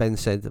out. Like Ben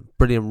said,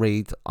 brilliant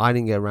read. I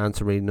didn't get around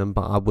to reading them,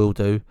 but I will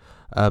do.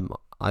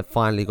 I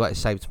finally got it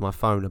saved to my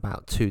phone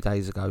about 2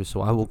 days ago,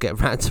 so I will get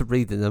around to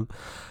reading them.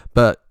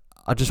 But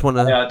I just want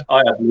to... I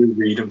had you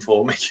read them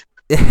for me.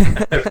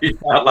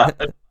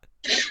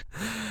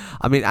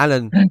 I mean,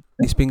 Alan,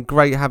 it's been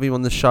great having you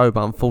on the show,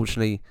 but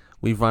unfortunately,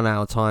 we've run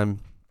out of time.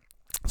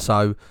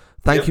 So,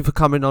 thank you for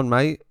coming on,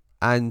 mate,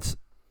 and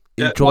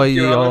enjoy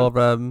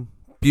your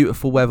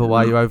beautiful weather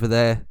while you're over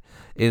there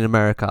in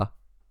America.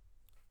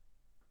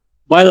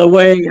 By the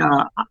way,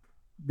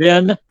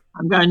 Ben,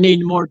 I'm going to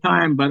need more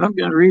time, but I'm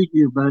going to read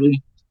you,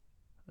 buddy.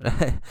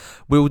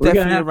 We'll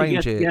definitely have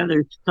arrange to get it.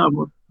 Together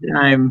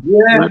sometime.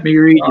 Yeah. Let me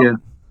read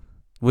you.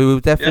 We will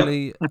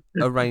definitely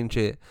arrange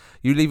it.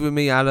 You leave with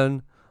me,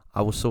 Alan.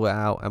 I will sort it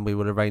out and we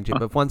will arrange it.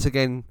 But once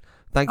again,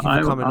 thank you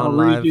for coming on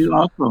live. I'll read you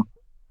also.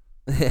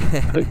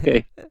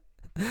 Okay.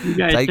 You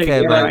guys take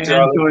care, mate.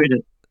 I enjoyed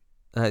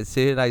it.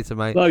 See you later,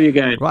 mate. Love you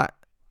guys. Right.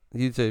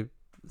 You too.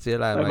 See you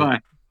later, Bye-bye.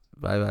 mate.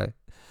 Bye-bye.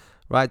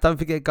 Right, don't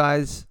forget,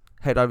 guys,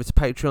 head over to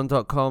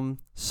patreon.com,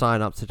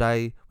 sign up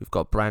today. We've got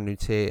a brand new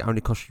tier. It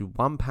only costs you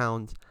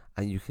 £1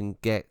 and you can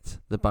get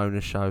the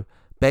bonus show.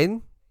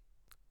 Ben,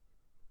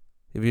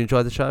 have you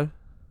enjoyed the show?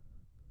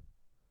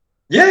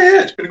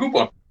 Yeah, it's been a good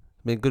one.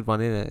 It's been a good one,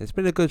 isn't it? It's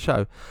been a good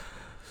show.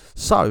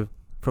 So,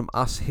 from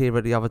us here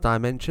at The Other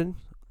Dimension,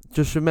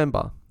 just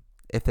remember,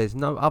 if there's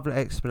no other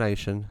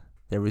explanation,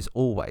 there is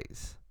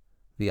always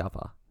the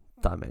other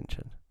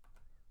dimension.